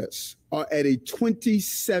arrests are at a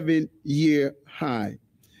 27-year high.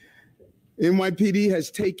 NYPD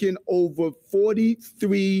has taken over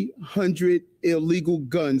 4,300 illegal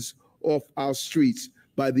guns off our streets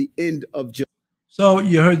by the end of July. So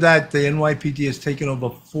you heard that the NYPD has taken over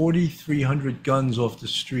 4,300 guns off the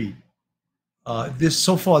street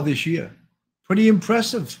so far this year. Pretty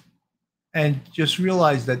impressive. And just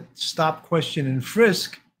realize that stop, question, and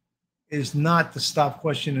frisk is not the stop,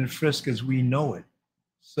 question, and frisk as we know it.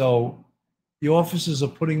 So the officers are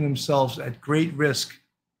putting themselves at great risk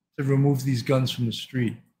to remove these guns from the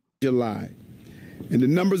street. July. And the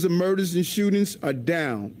numbers of murders and shootings are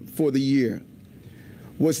down for the year.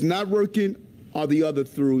 What's not working are the other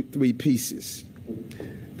three pieces.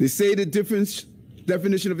 They say the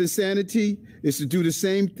definition of insanity is to do the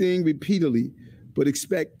same thing repeatedly, but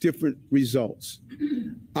expect different results.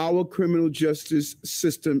 Our criminal justice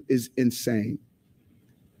system is insane.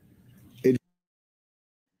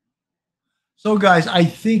 So guys, I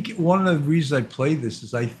think one of the reasons I play this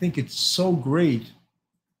is I think it's so great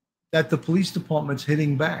that the police department's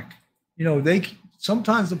hitting back. You know,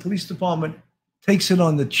 sometimes the police department takes it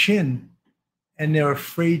on the chin and they're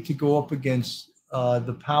afraid to go up against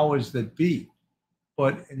the powers that be.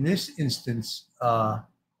 But in this instance,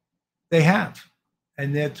 they have.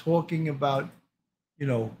 And they're talking about, you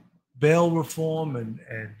know, bail reform and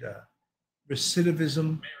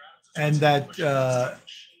recidivism, and that,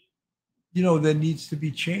 you know, there needs to be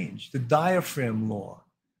change. The diaphragm law.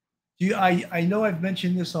 I know I've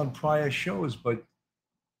mentioned this on prior shows, but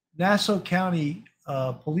Nassau County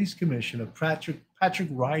Police Commissioner Patrick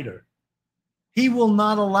Ryder, he will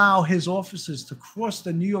not allow his officers to cross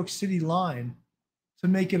the New York City line to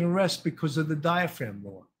make an arrest because of the diaphragm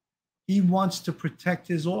law. He wants to protect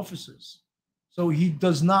his officers. So he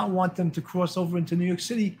does not want them to cross over into New York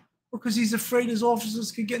City because he's afraid his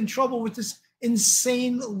officers could get in trouble with this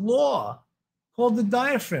insane law called the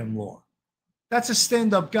diaphragm law. That's a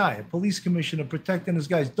stand-up guy, a police commissioner protecting his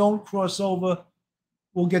guys. Don't cross over.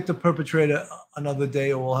 We'll get the perpetrator another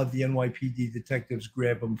day, or we'll have the NYPD detectives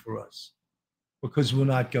grab him for us, because we're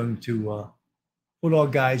not going to put our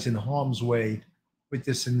guys in harm's way with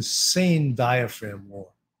this insane diaphragm law.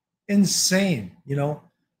 Insane, you know?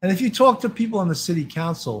 And if you talk to people on the city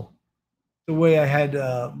council, the way I had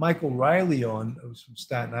Michael Riley on, it was from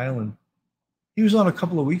Staten Island, he was on a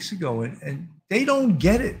couple of weeks ago, and they don't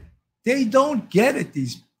get it. They don't get it,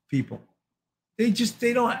 these people. They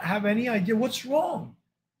don't have any idea what's wrong.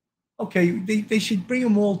 Okay, they should bring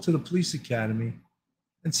them all to the police academy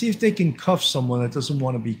and see if they can cuff someone that doesn't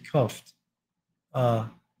want to be cuffed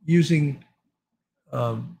using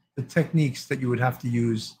the techniques that you would have to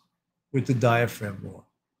use with the diaphragm law.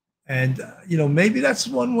 And, you know, maybe that's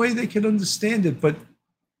one way they could understand it. But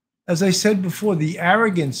as I said before, the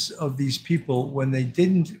arrogance of these people, when they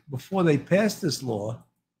didn't, before they passed this law,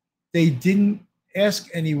 they didn't ask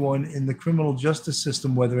anyone in the criminal justice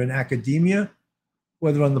system, whether in academia,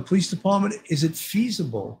 whether on the police department, is it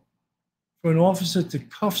feasible for an officer to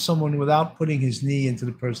cuff someone without putting his knee into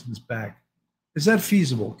the person's back? Is that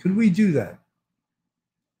feasible? Could we do that?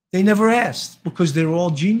 They never asked, because they're all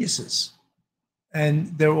geniuses.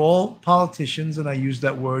 And they're all politicians, and I use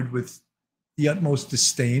that word with the utmost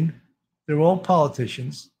disdain. They're all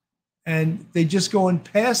politicians. And they just go and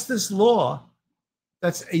pass this law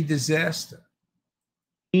that's a disaster.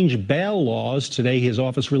 Change bail laws. Today, his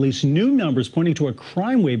office released new numbers pointing to a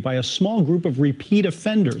crime wave by a small group of repeat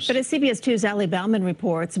offenders. But as CBS 2's Ali Bauman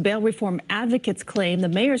reports, bail reform advocates claim the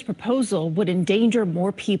mayor's proposal would endanger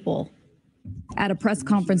more people. At a press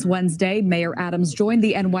conference Wednesday, Mayor Adams joined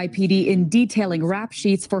the NYPD in detailing rap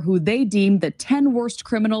sheets for who they deemed the 10 worst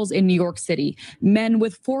criminals in New York City, men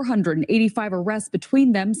with 485 arrests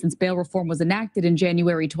between them since bail reform was enacted in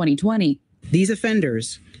January 2020. These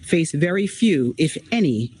offenders face very few, if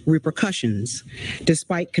any, repercussions,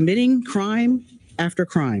 despite committing crime after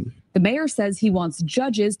crime. The mayor says he wants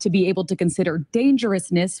judges to be able to consider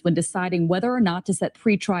dangerousness when deciding whether or not to set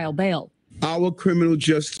pretrial bail. Our criminal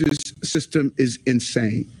justice system is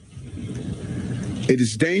insane. It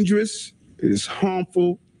is dangerous, it is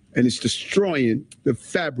harmful, and it's destroying the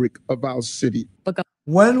fabric of our city.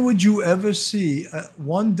 When would you ever see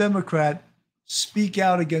one Democrat speak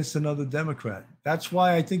out against another Democrat? That's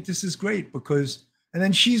why I think this is great, because, and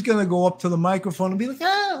then she's going to go up to the microphone and be like,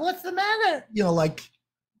 what's the matter? You know, like,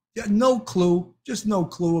 no clue, just no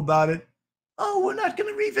clue about it. Oh, we're not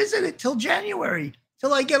going to revisit it till January.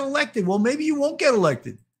 Till I get elected. Well, maybe you won't get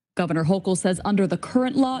elected. Governor Hochul says under the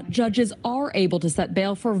current law, judges are able to set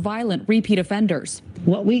bail for violent repeat offenders.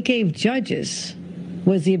 What we gave judges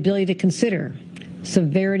was the ability to consider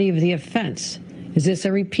severity of the offense. Is this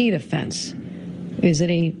a repeat offense? Is there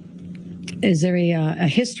a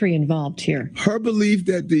history involved here? Her belief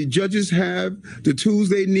that the judges have the tools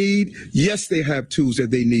they need, yes, they have tools that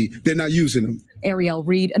they need. They're not using them. Ariel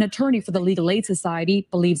Reed, an attorney for the Legal Aid Society,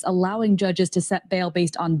 believes allowing judges to set bail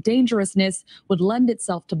based on dangerousness would lend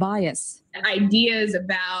itself to bias. Ideas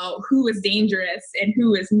about who is dangerous and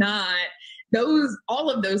who is not, all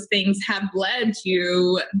of those things have led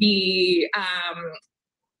to the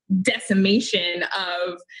decimation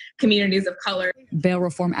of communities of color. Bail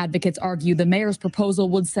reform advocates argue the mayor's proposal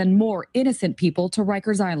would send more innocent people to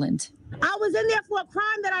Rikers Island. I was in there for a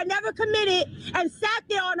crime that I never committed and sat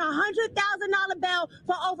there on a $100,000 bail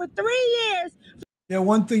for over 3 years. Yeah,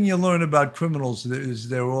 one thing you learn about criminals is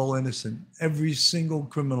they're all innocent. Every single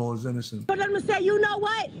criminal is innocent. But let me say, you know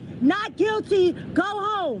what? Not guilty, go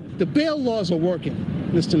home. The bail laws are working,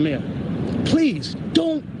 Mr. Mayor. Please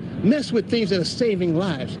don't mess with things that are saving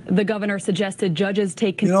lives. The governor suggested judges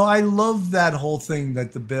take... You know, I love that whole thing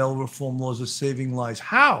that the bail reform laws are saving lives.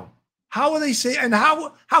 How? How are they saying? And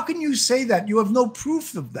how can you say that? You have no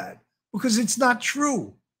proof of that because it's not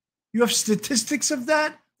true. You have statistics of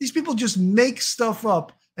that? These people just make stuff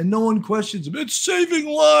up and no one questions them. It's saving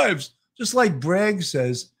lives. Just like Bragg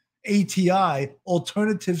says, ATI,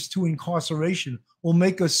 alternatives to incarceration, will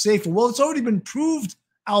make us safer. Well, it's already been proved,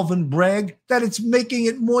 Alvin Bragg, that it's making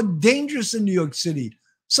it more dangerous in New York City.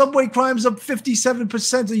 Subway crime's up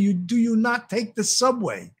 57%. Do you not take the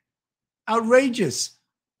subway? Outrageous.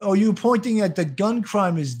 Oh, you're pointing at the gun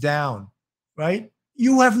crime is down, right?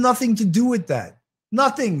 You have nothing to do with that.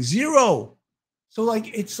 Nothing, zero. So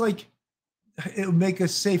it's like it'll make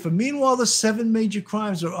us safer. Meanwhile, the 7 major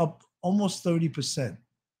crimes are up almost 30%.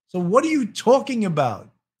 So what are you talking about?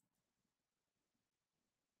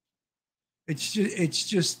 It's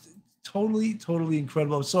just totally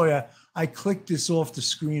incredible. I'm sorry, I clicked this off the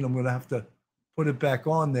screen. I'm going to have to put it back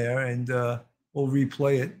on there, and we'll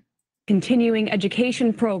replay it. Continuing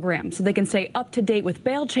education program so they can stay up to date with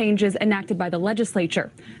bail changes enacted by the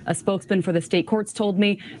legislature. A spokesman for the state courts told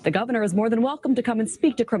me the governor is more than welcome to come and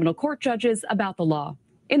speak to criminal court judges about the law.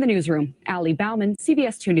 In the newsroom, Ali Bauman,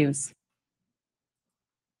 CBS 2 News.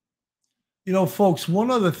 You know, folks,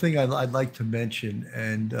 one other thing I'd like to mention,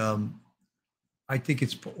 and I think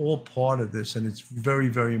it's all part of this, and it's very,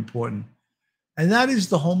 very important, and that is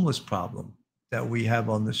the homeless problem that we have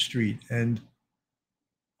on the street. And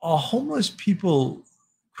are homeless people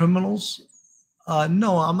criminals?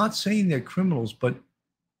 No, I'm not saying they're criminals, but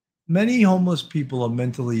many homeless people are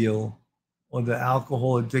mentally ill, or they're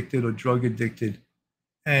alcohol addicted or drug addicted,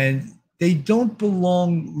 and they don't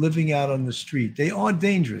belong living out on the street. They are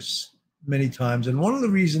dangerous many times. And one of the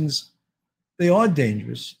reasons they are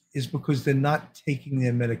dangerous is because they're not taking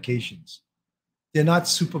their medications. They're not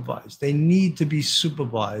supervised. They need to be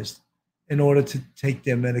supervised in order to take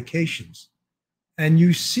their medications. And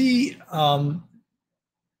you see,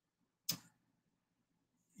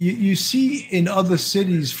 you see in other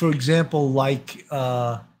cities, for example, like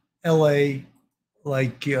LA,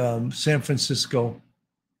 like San Francisco,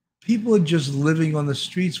 people are just living on the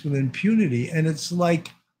streets with impunity, and it's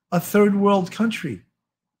like a third world country.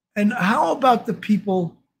 And how about the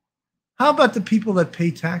people? How about the people that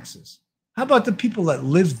pay taxes? How about the people that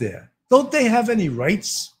live there? Don't they have any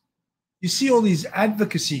rights? You see all these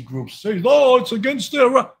advocacy groups say, oh, it's against their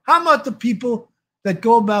right. How about the people that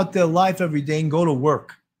go about their life every day and go to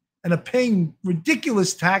work and are paying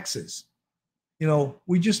ridiculous taxes? You know,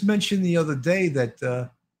 we just mentioned the other day that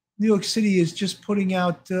New York City is just putting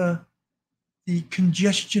out the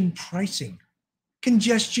congestion pricing.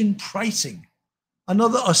 Congestion pricing.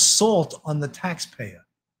 another assault on the taxpayer.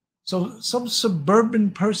 So some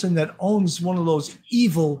suburban person that owns one of those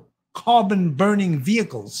evil carbon-burning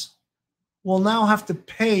vehicles will now have to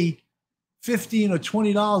pay $15 or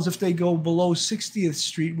 $20 if they go below 60th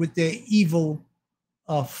Street with their evil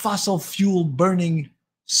fossil fuel burning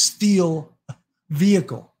steel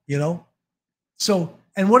vehicle, you know? So,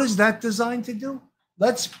 and what is that designed to do?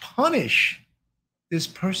 Let's punish this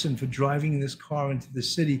person for driving this car into the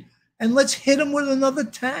city, and let's hit them with another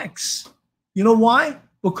tax. You know why?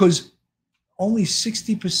 Because only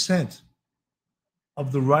 60%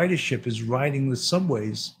 of the ridership is riding the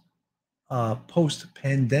subways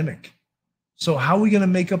post-pandemic. So how are we going to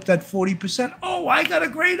make up that 40%? Oh, I got a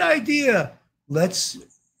great idea. Let's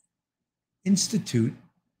institute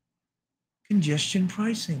congestion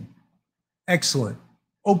pricing. Excellent.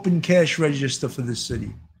 Open cash register for the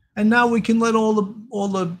city. And now we can let all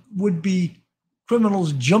the would-be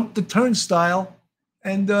criminals jump the turnstile,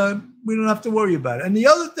 and we don't have to worry about it. And the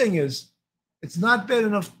other thing is, it's not bad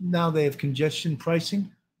enough now they have congestion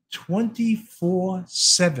pricing,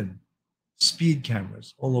 24/7 speed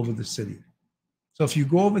cameras all over the city. So if you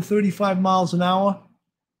go over 35 miles an hour,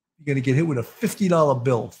 you're going to get hit with a $50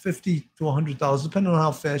 bill, $50 to $100, depending on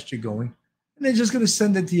how fast you're going. And they're just going to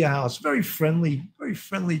send it to your house. Very friendly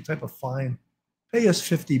type of fine. Pay us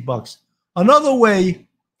 $50. Another way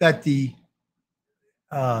that the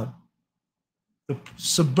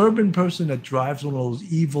suburban person that drives one of those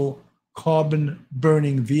evil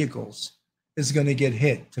carbon-burning vehicles is going to get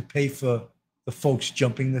hit to pay for the folks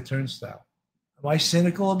jumping the turnstile. Am I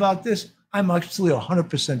cynical about this? I'm actually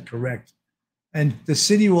 100% correct. And the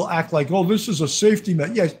city will act like, oh, this is a safety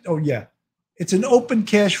measure. Yes, oh yeah. It's an open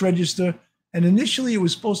cash register. And initially it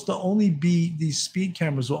was supposed to only be, these speed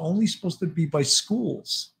cameras were only supposed to be by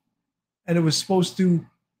schools. And it was supposed to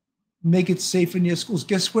make it safe in your schools.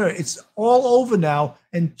 Guess where? It's all over now,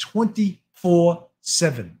 and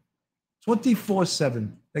 24/7.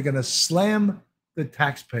 24/7. They're going to slam the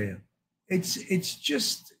taxpayer. It's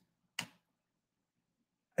just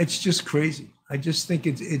crazy. I just think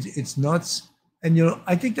it's nuts. And, you know,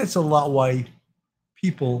 I think that's a lot why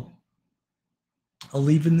people are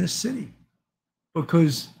leaving this city,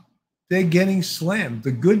 because they're getting slammed.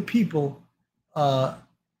 The good people are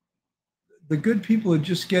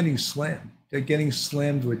just getting slammed. They're getting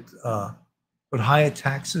slammed with higher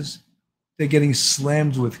taxes. They're getting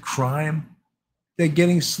slammed with crime. They're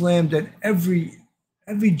getting slammed at every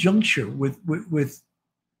juncture with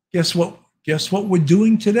guess what we're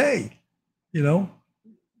doing today? You know,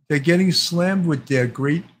 they're getting slammed with their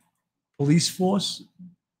great police force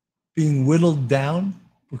being whittled down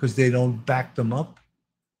because they don't back them up.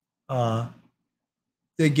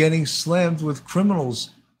 They're getting slammed with criminals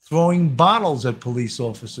throwing bottles at police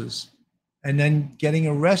officers and then getting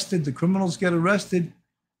arrested. The criminals get arrested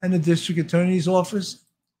and the district attorney's office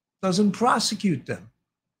doesn't prosecute them.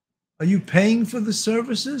 Are you paying for the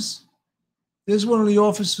services? There's one of the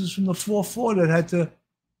officers from the 4-4 that had to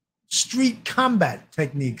street combat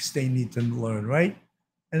techniques they need to learn, right?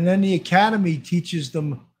 And then the academy teaches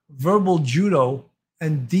them verbal judo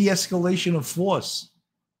and de-escalation of force.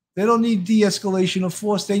 They don't need de-escalation of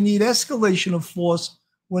force. They need escalation of force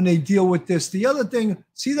when they deal with this. The other thing,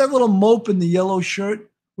 see that little mope in the yellow shirt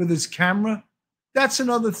with his camera? That's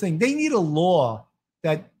another thing. They need a law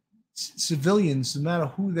that civilians, no matter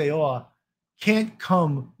who they are, can't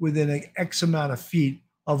come within an X amount of feet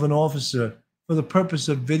of an officer for the purpose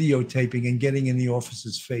of videotaping and getting in the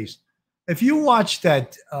officer's face. If you watch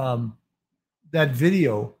that that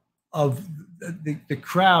video of the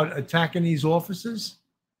crowd attacking these officers,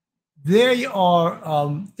 they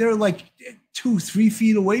are they're like 2-3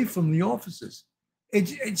 feet away from the officers.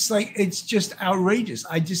 It's just outrageous.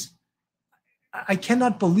 I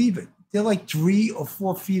cannot believe it. They're like 3 or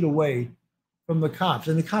 4 feet away from the cops,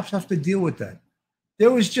 and the cops have to deal with that.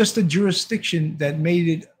 There was just a jurisdiction that made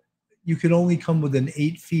it you could only come within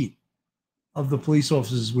 8 feet of the police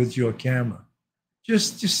officers with your camera.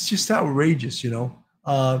 Just outrageous, you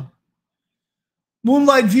know.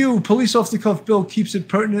 Moonlight View, police off the cuff bill keeps it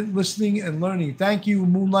pertinent, listening and learning. Thank you,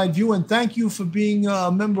 Moonlight View, and thank you for being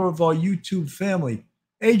a member of our YouTube family.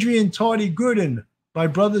 Adrian Tardy Gooden, my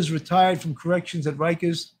brother's retired from corrections at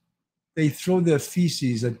Rikers. They throw their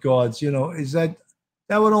feces at guards. You know, that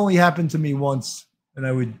would only happen to me once, and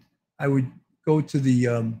I would go to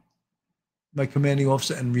the my commanding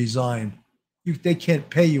officer and resign. They can't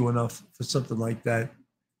pay you enough for something like that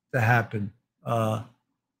to happen.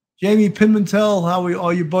 Jamie Pimentel, how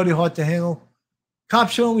are you, buddy? Hard to handle.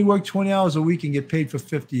 Cops should only work 20 hours a week and get paid for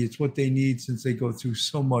 50. It's what they need since they go through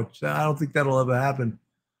so much. I don't think that'll ever happen.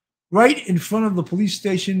 right in front of the police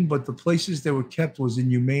station, but the places they were kept was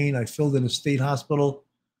inhumane. I filled in a state hospital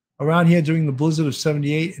around here during the blizzard of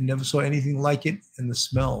 78 and never saw anything like it, and the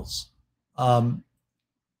smells.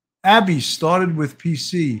 Abby started with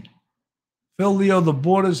PC. Phil Leo, the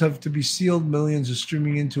borders have to be sealed. Millions are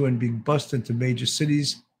streaming into and being bussed into major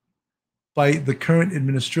cities by the current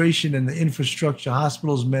administration, and the infrastructure,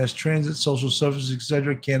 hospitals, mass transit, social services,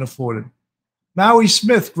 etc., can't afford it. Maui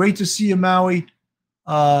Smith, great to see you, Maui.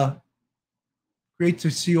 Great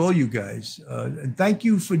to see all you guys. And thank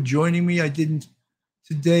you for joining me.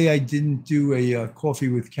 Today I didn't do a coffee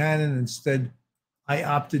with Cannon. Instead, I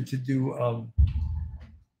opted to do a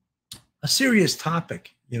serious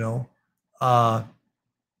topic, you know.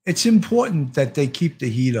 It's important that they keep the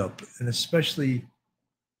heat up, and especially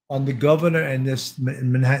on the governor and this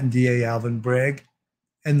Manhattan DA, Alvin Bragg,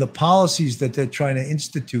 and the policies that they're trying to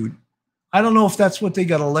institute. I don't know if that's what they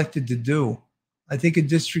got elected to do. I think a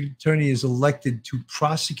district attorney is elected to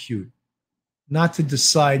prosecute, not to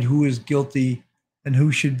decide who is guilty and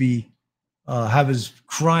who should be have his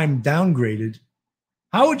crime downgraded.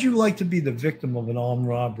 How would you like to be the victim of an armed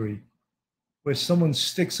robbery where someone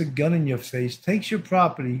sticks a gun in your face, takes your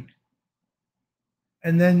property,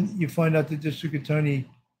 and then you find out the district attorney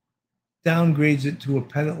downgrades it to a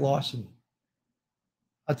petty larceny?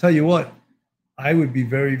 I'll tell you what, I would be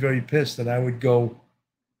very, very pissed, and I would go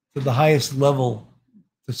to the highest level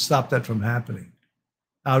to stop that from happening.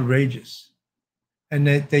 Outrageous. And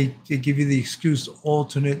that they give you the excuse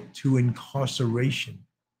alternate to incarceration.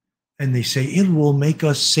 And they say it will make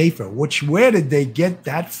us safer. Where did they get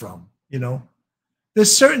that from? You know,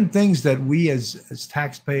 there's certain things that we as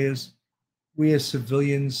taxpayers, we as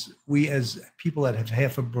civilians, we as people that have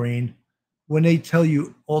half a brain, when they tell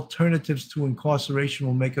you alternatives to incarceration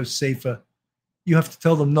will make us safer, you have to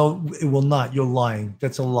tell them, no, it will not. You're lying.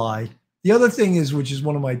 That's a lie. The other thing is, which is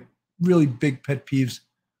one of my really big pet peeves,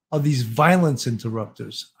 are these violence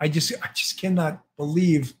interrupters. I just cannot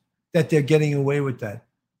believe that they're getting away with that.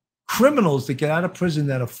 Criminals that get out of prison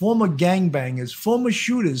that are former gangbangers, former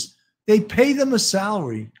shooters, they pay them a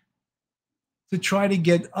salary to try to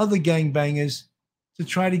get other gangbangers, to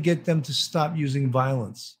try to get them to stop using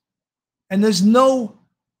violence. And there's no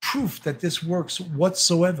proof that this works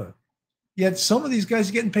whatsoever. Yet some of these guys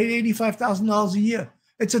are getting paid $85,000 a year.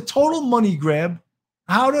 It's a total money grab.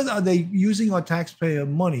 How are they using our taxpayer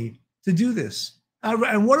money to do this?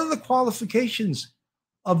 And what are the qualifications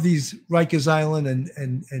of these Rikers Island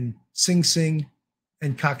and Sing Sing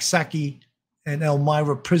and Coxsackie and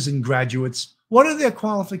Elmira prison graduates? What are their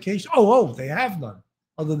qualifications? Oh, they have none,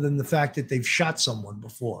 other than the fact that they've shot someone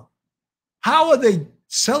before. How are they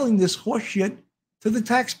selling this horseshit to the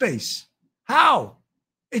tax base? How?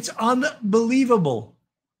 It's unbelievable.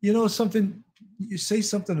 You know something, you say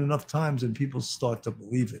something enough times and people start to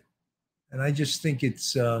believe it. And I just think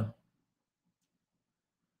it's,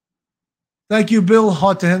 thank you, Bill.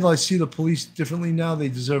 Hard to handle. I see the police differently now. They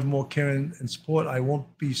deserve more care and support. I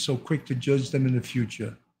won't be so quick to judge them in the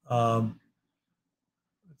future. Let's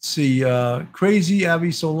see. Crazy,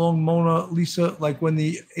 Abby, so long, Mona, Lisa, like when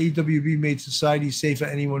the AWB made society safer.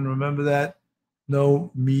 Anyone remember that?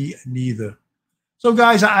 No, me neither. So,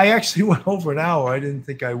 guys, I actually went over an hour. I didn't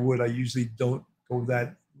think I would. I usually don't go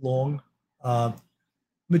that long.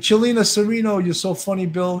 Michelina Sereno, you're so funny,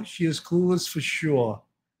 Bill. She is clueless for sure.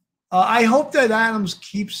 I hope that Adams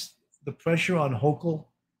keeps the pressure on Hochul,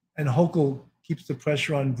 and Hochul keeps the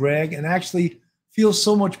pressure on Bragg, and actually feels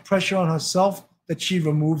so much pressure on herself that she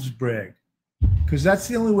removes Bragg. Because that's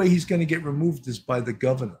the only way he's going to get removed is by the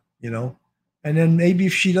governor, you know? And then maybe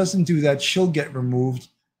if she doesn't do that, she'll get removed,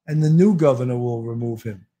 and the new governor will remove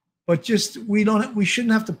him. But just we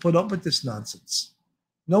shouldn't have to put up with this nonsense.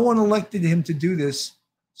 No one elected him to do this.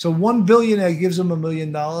 So one billionaire gives him $1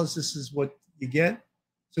 million. This is what you get.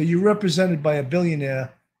 So you're represented by a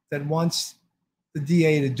billionaire that wants the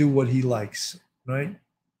DA to do what he likes, right?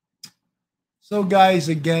 So guys,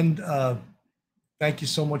 again, thank you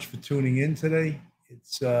so much for tuning in today.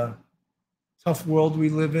 It's a tough world we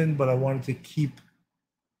live in, but I wanted to keep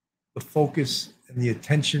the focus and the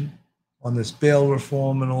attention on this bail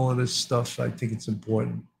reform and all of this stuff. I think it's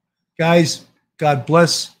important. Guys, God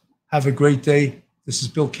bless. Have a great day. This is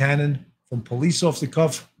Bill Cannon from Police Off the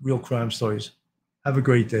Cuff, Real Crime Stories. Have a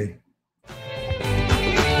great day.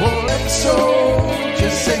 Well, so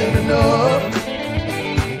just ain't enough.